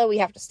Isla. We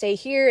have to stay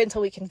here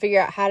until we can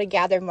figure out how to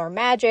gather more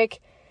magic.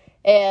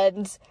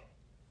 And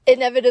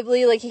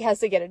inevitably, like, he has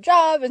to get a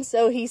job, and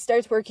so he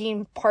starts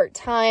working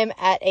part-time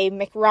at a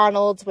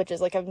McDonald's, which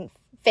is, like, a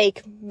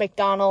fake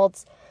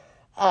McDonald's,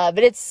 but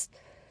it's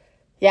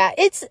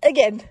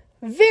again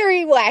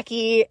very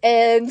wacky,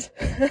 and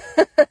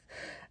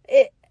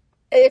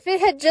if it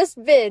had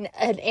just been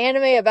an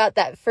anime about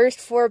that first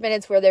 4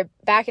 minutes where they're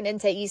back in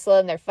Ente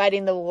Isla and they're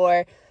fighting the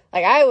war,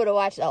 like, I would have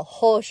watched a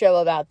whole show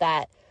about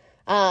that,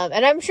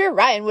 and I'm sure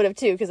Ryan would have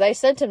too, because I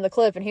sent him the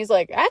clip and he's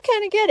like, I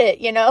kind of get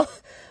it,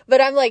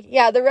 but I'm like,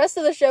 yeah, the rest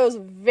of the show is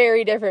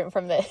very different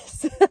from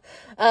this,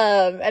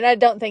 and I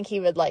don't think he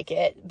would like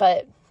it,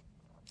 but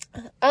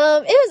it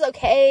was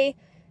okay.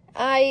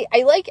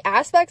 I like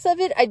aspects of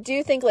it. I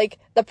do think, like,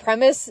 the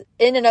premise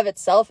in and of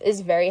itself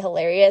is very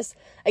hilarious.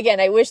 Again,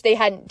 I wish they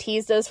hadn't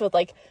teased us with,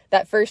 like,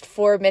 that first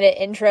 4-minute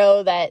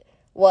intro that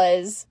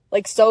was,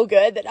 like, so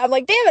good that I'm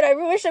like, damn it, I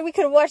wish that we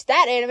could have watched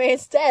that anime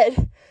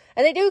instead.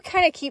 And they do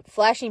kind of keep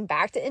flashing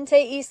back to Ente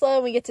Isla,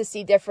 and we get to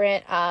see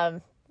different,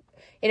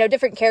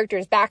 different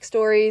characters'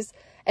 backstories.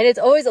 And it's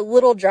always a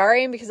little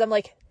jarring because I'm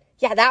like,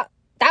 yeah,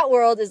 that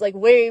world is, like,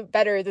 way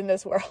better than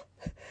this world.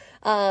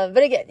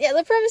 But again, yeah,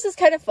 the premise is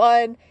kind of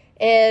fun,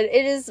 and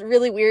it is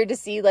really weird to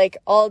see, like,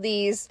 all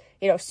these,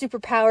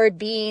 superpowered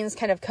beings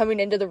kind of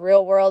coming into the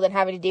real world and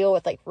having to deal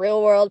with, like,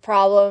 real world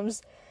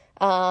problems,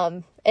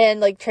 and,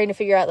 like, trying to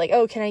figure out, like,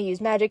 oh, can I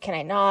use magic, can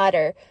I not,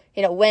 or,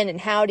 when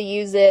and how to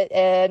use it,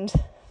 and,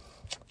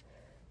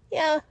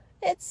 yeah,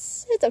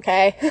 it's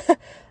okay.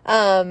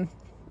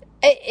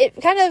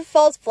 It kind of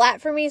falls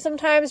flat for me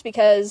sometimes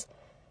because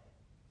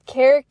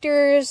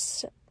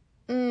characters,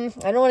 I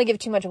don't want to give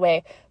too much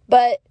away,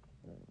 but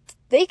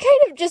they kind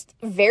of just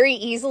very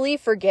easily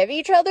forgive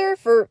each other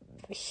for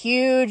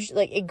huge,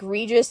 like,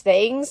 egregious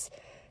things.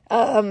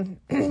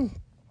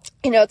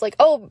 You know, it's like,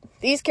 oh,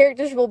 these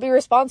characters will be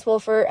responsible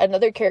for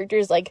another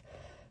character's, like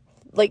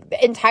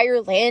the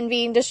entire land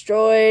being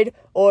destroyed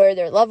or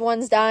their loved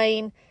ones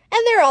dying,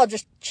 and they're all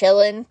just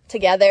chilling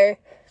together.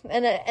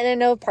 And I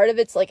know part of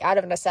it's, like, out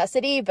of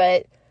necessity,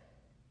 but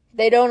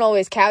they don't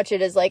always couch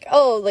it as, like,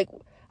 oh, like,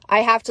 I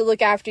have to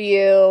look after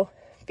you,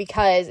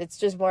 because it's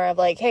just more of,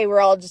 like, hey, we're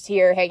all just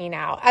here hanging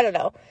out. I don't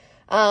know.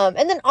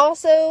 And then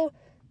also,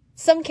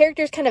 some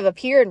characters kind of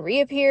appear and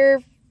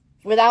reappear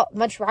without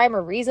much rhyme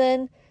or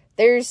reason.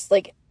 There's,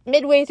 like,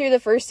 midway through the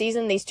first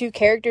season, these two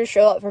characters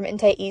show up from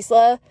Ente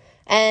Isla,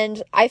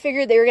 and I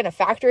figured they were going to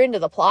factor into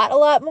the plot a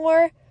lot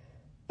more,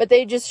 but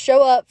they just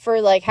show up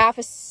for, like, half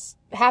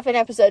an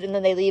episode, and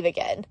then they leave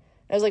again.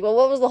 I was like, well,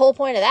 what was the whole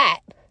point of that?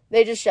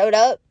 They just showed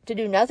up to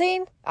do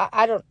nothing?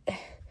 I don't...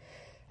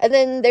 And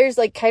then there's,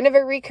 like, kind of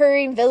a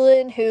recurring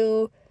villain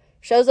who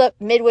shows up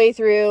midway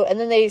through, and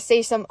then they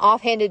say some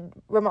offhanded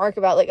remark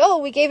about, like, oh,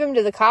 we gave him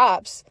to the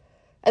cops.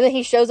 And then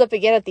he shows up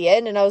again at the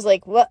end, and I was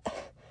like, what?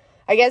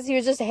 I guess he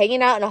was just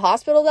hanging out in a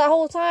hospital that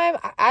whole time?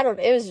 I don't,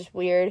 it was just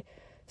weird.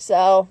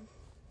 So,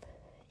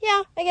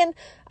 yeah, again,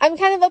 I'm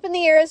kind of up in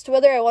the air as to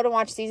whether I want to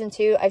watch season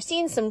 2. I've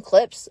seen some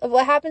clips of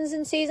what happens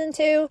in season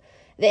 2.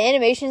 The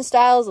animation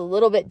style is a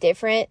little bit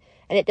different,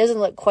 and it doesn't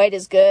look quite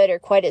as good or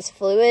quite as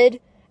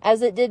fluid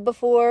as it did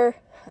before.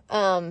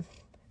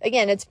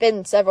 Again, it's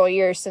been several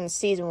years since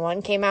season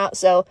 1 came out,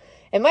 so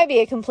it might be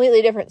a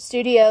completely different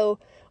studio,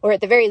 or at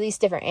the very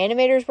least different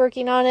animators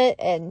working on it,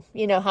 and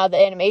you know how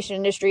the animation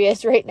industry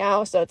is right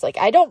now, so it's like,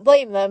 I don't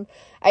blame them.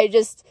 I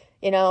just,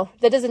 you know,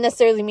 that doesn't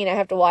necessarily mean I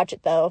have to watch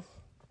it, though.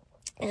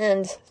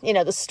 And, you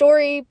know, the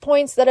story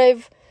points that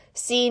I've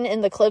seen in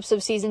the clips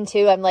of season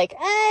 2, I'm like,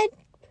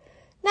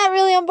 not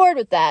really on board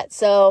with that,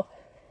 so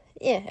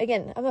yeah,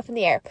 again, I'm up in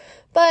the air.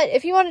 But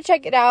if you want to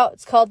check it out,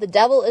 it's called The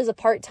Devil is a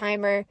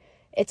Part-Timer.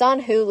 It's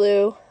on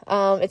Hulu.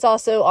 It's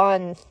also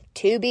on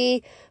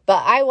Tubi,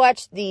 but I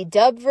watched the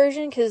dub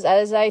version because,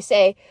 as I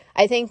say,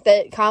 I think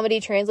that comedy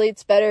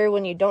translates better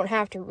when you don't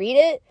have to read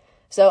it.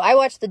 So I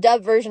watched the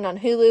dub version on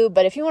Hulu,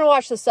 but if you want to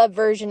watch the sub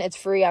version, it's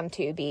free on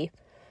Tubi.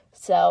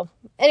 So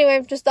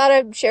anyway, just thought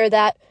I'd share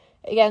that.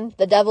 Again,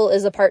 The Devil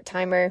is a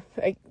Part-Timer.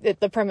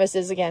 The premise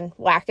is, again,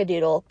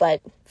 wackadoodle,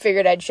 but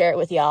figured I'd share it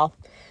with y'all.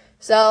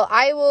 So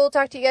I will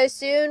talk to you guys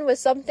soon with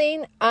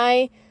something.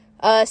 I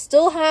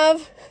still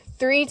have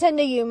 3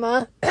 Tenda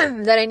Yuma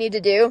that I need to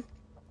do,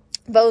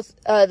 both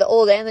the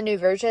old and the new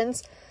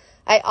versions.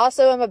 I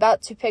also am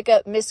about to pick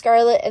up Miss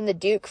Scarlet and the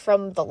Duke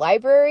from the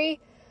library.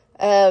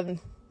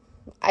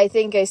 I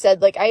think I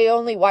said, like, I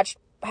only watched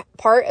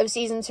part of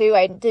season 2.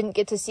 I didn't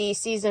get to see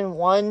season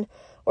 1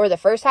 or the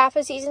first half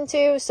of season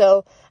 2,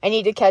 so I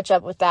need to catch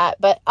up with that.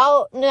 But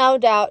I'll no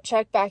doubt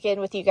check back in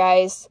with you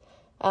guys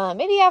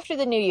maybe after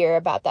the new year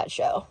about that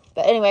show.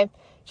 But anyway,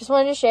 just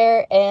wanted to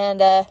share,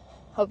 and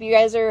hope you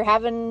guys are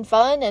having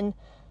fun, and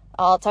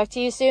I'll talk to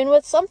you soon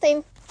with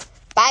something.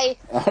 Bye.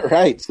 All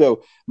right.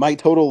 So my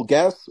total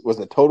guess was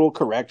a total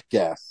correct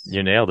guess.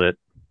 You nailed it.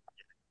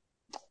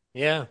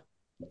 Yeah.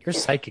 You're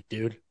psychic,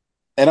 dude.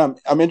 And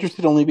I'm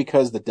interested only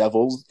because the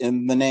devil's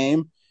in the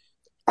name.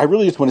 I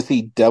really just want to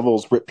see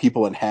devils rip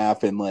people in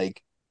half and,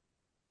 like,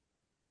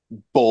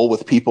 bowl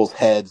with people's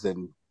heads,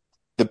 and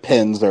the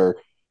pins are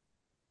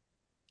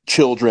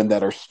children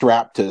that are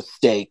strapped to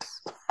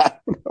stakes. I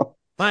don't know.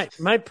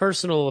 My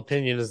personal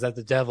opinion is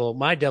that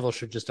my devil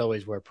should just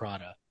always wear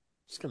Prada.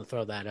 Just going to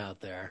throw that out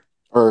there.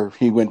 Or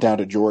he went down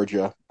to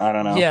Georgia. I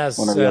don't know. Yes.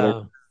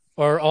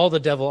 Or all the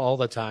devil all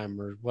the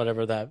time, or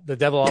whatever that. The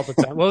devil all the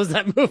time. What was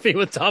that movie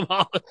with Tom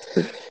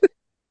Holland?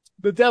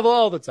 The devil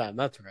all the time.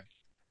 That's right.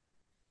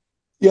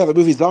 Yeah, the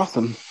movie's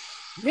awesome.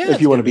 Yeah. If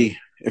you want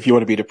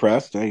to be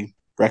depressed, I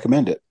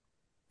recommend it.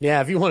 Yeah,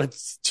 if you want a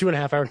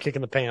 2.5 hour kick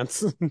in the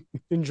pants,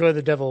 enjoy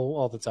The Devil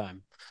All the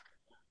Time.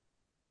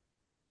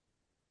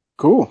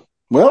 Cool.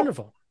 Well,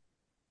 wonderful.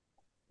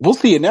 We'll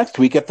see you next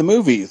week at the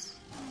movies.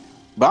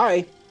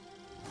 Bye.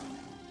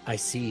 I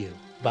see you.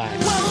 Bye.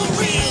 Well, a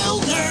real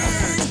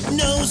nerd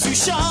knows who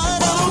shot.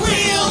 Well, a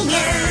real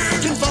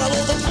nerd can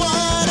follow the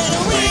plot. And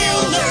a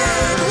real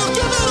nerd will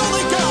give it all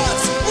they got.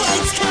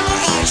 Lights, camera,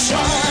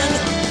 action.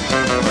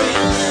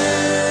 Real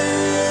nerds.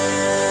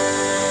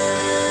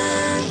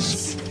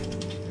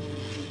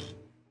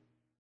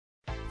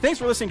 Thanks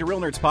for listening to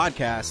Real Nerds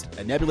Podcast,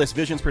 a Nebulous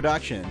Visions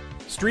production.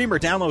 Stream or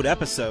download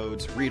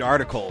episodes, read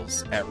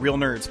articles at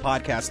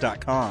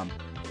realnerdspodcast.com.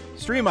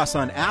 Stream us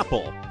on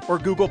Apple or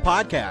Google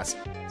Podcasts,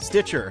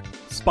 Stitcher,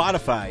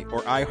 Spotify,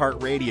 or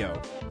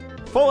iHeartRadio.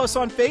 Follow us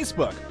on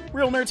Facebook,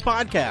 Real Nerds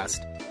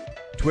Podcast.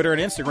 Twitter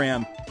and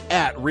Instagram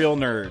at Real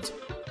Nerds.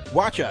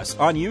 Watch us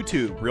on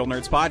YouTube, Real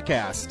Nerds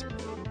Podcast.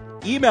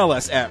 Email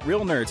us at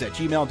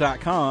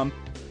realnerds@gmail.com.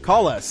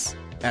 Call us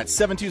at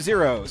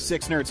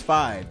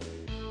 720-6nerds5.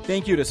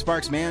 Thank you to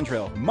Sparks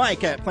Mandrill,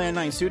 Mike at Plan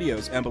 9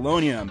 Studios, and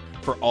Bolognium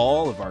for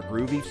all of our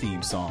groovy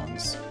theme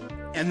songs.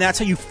 And that's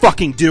how you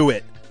fucking do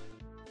it!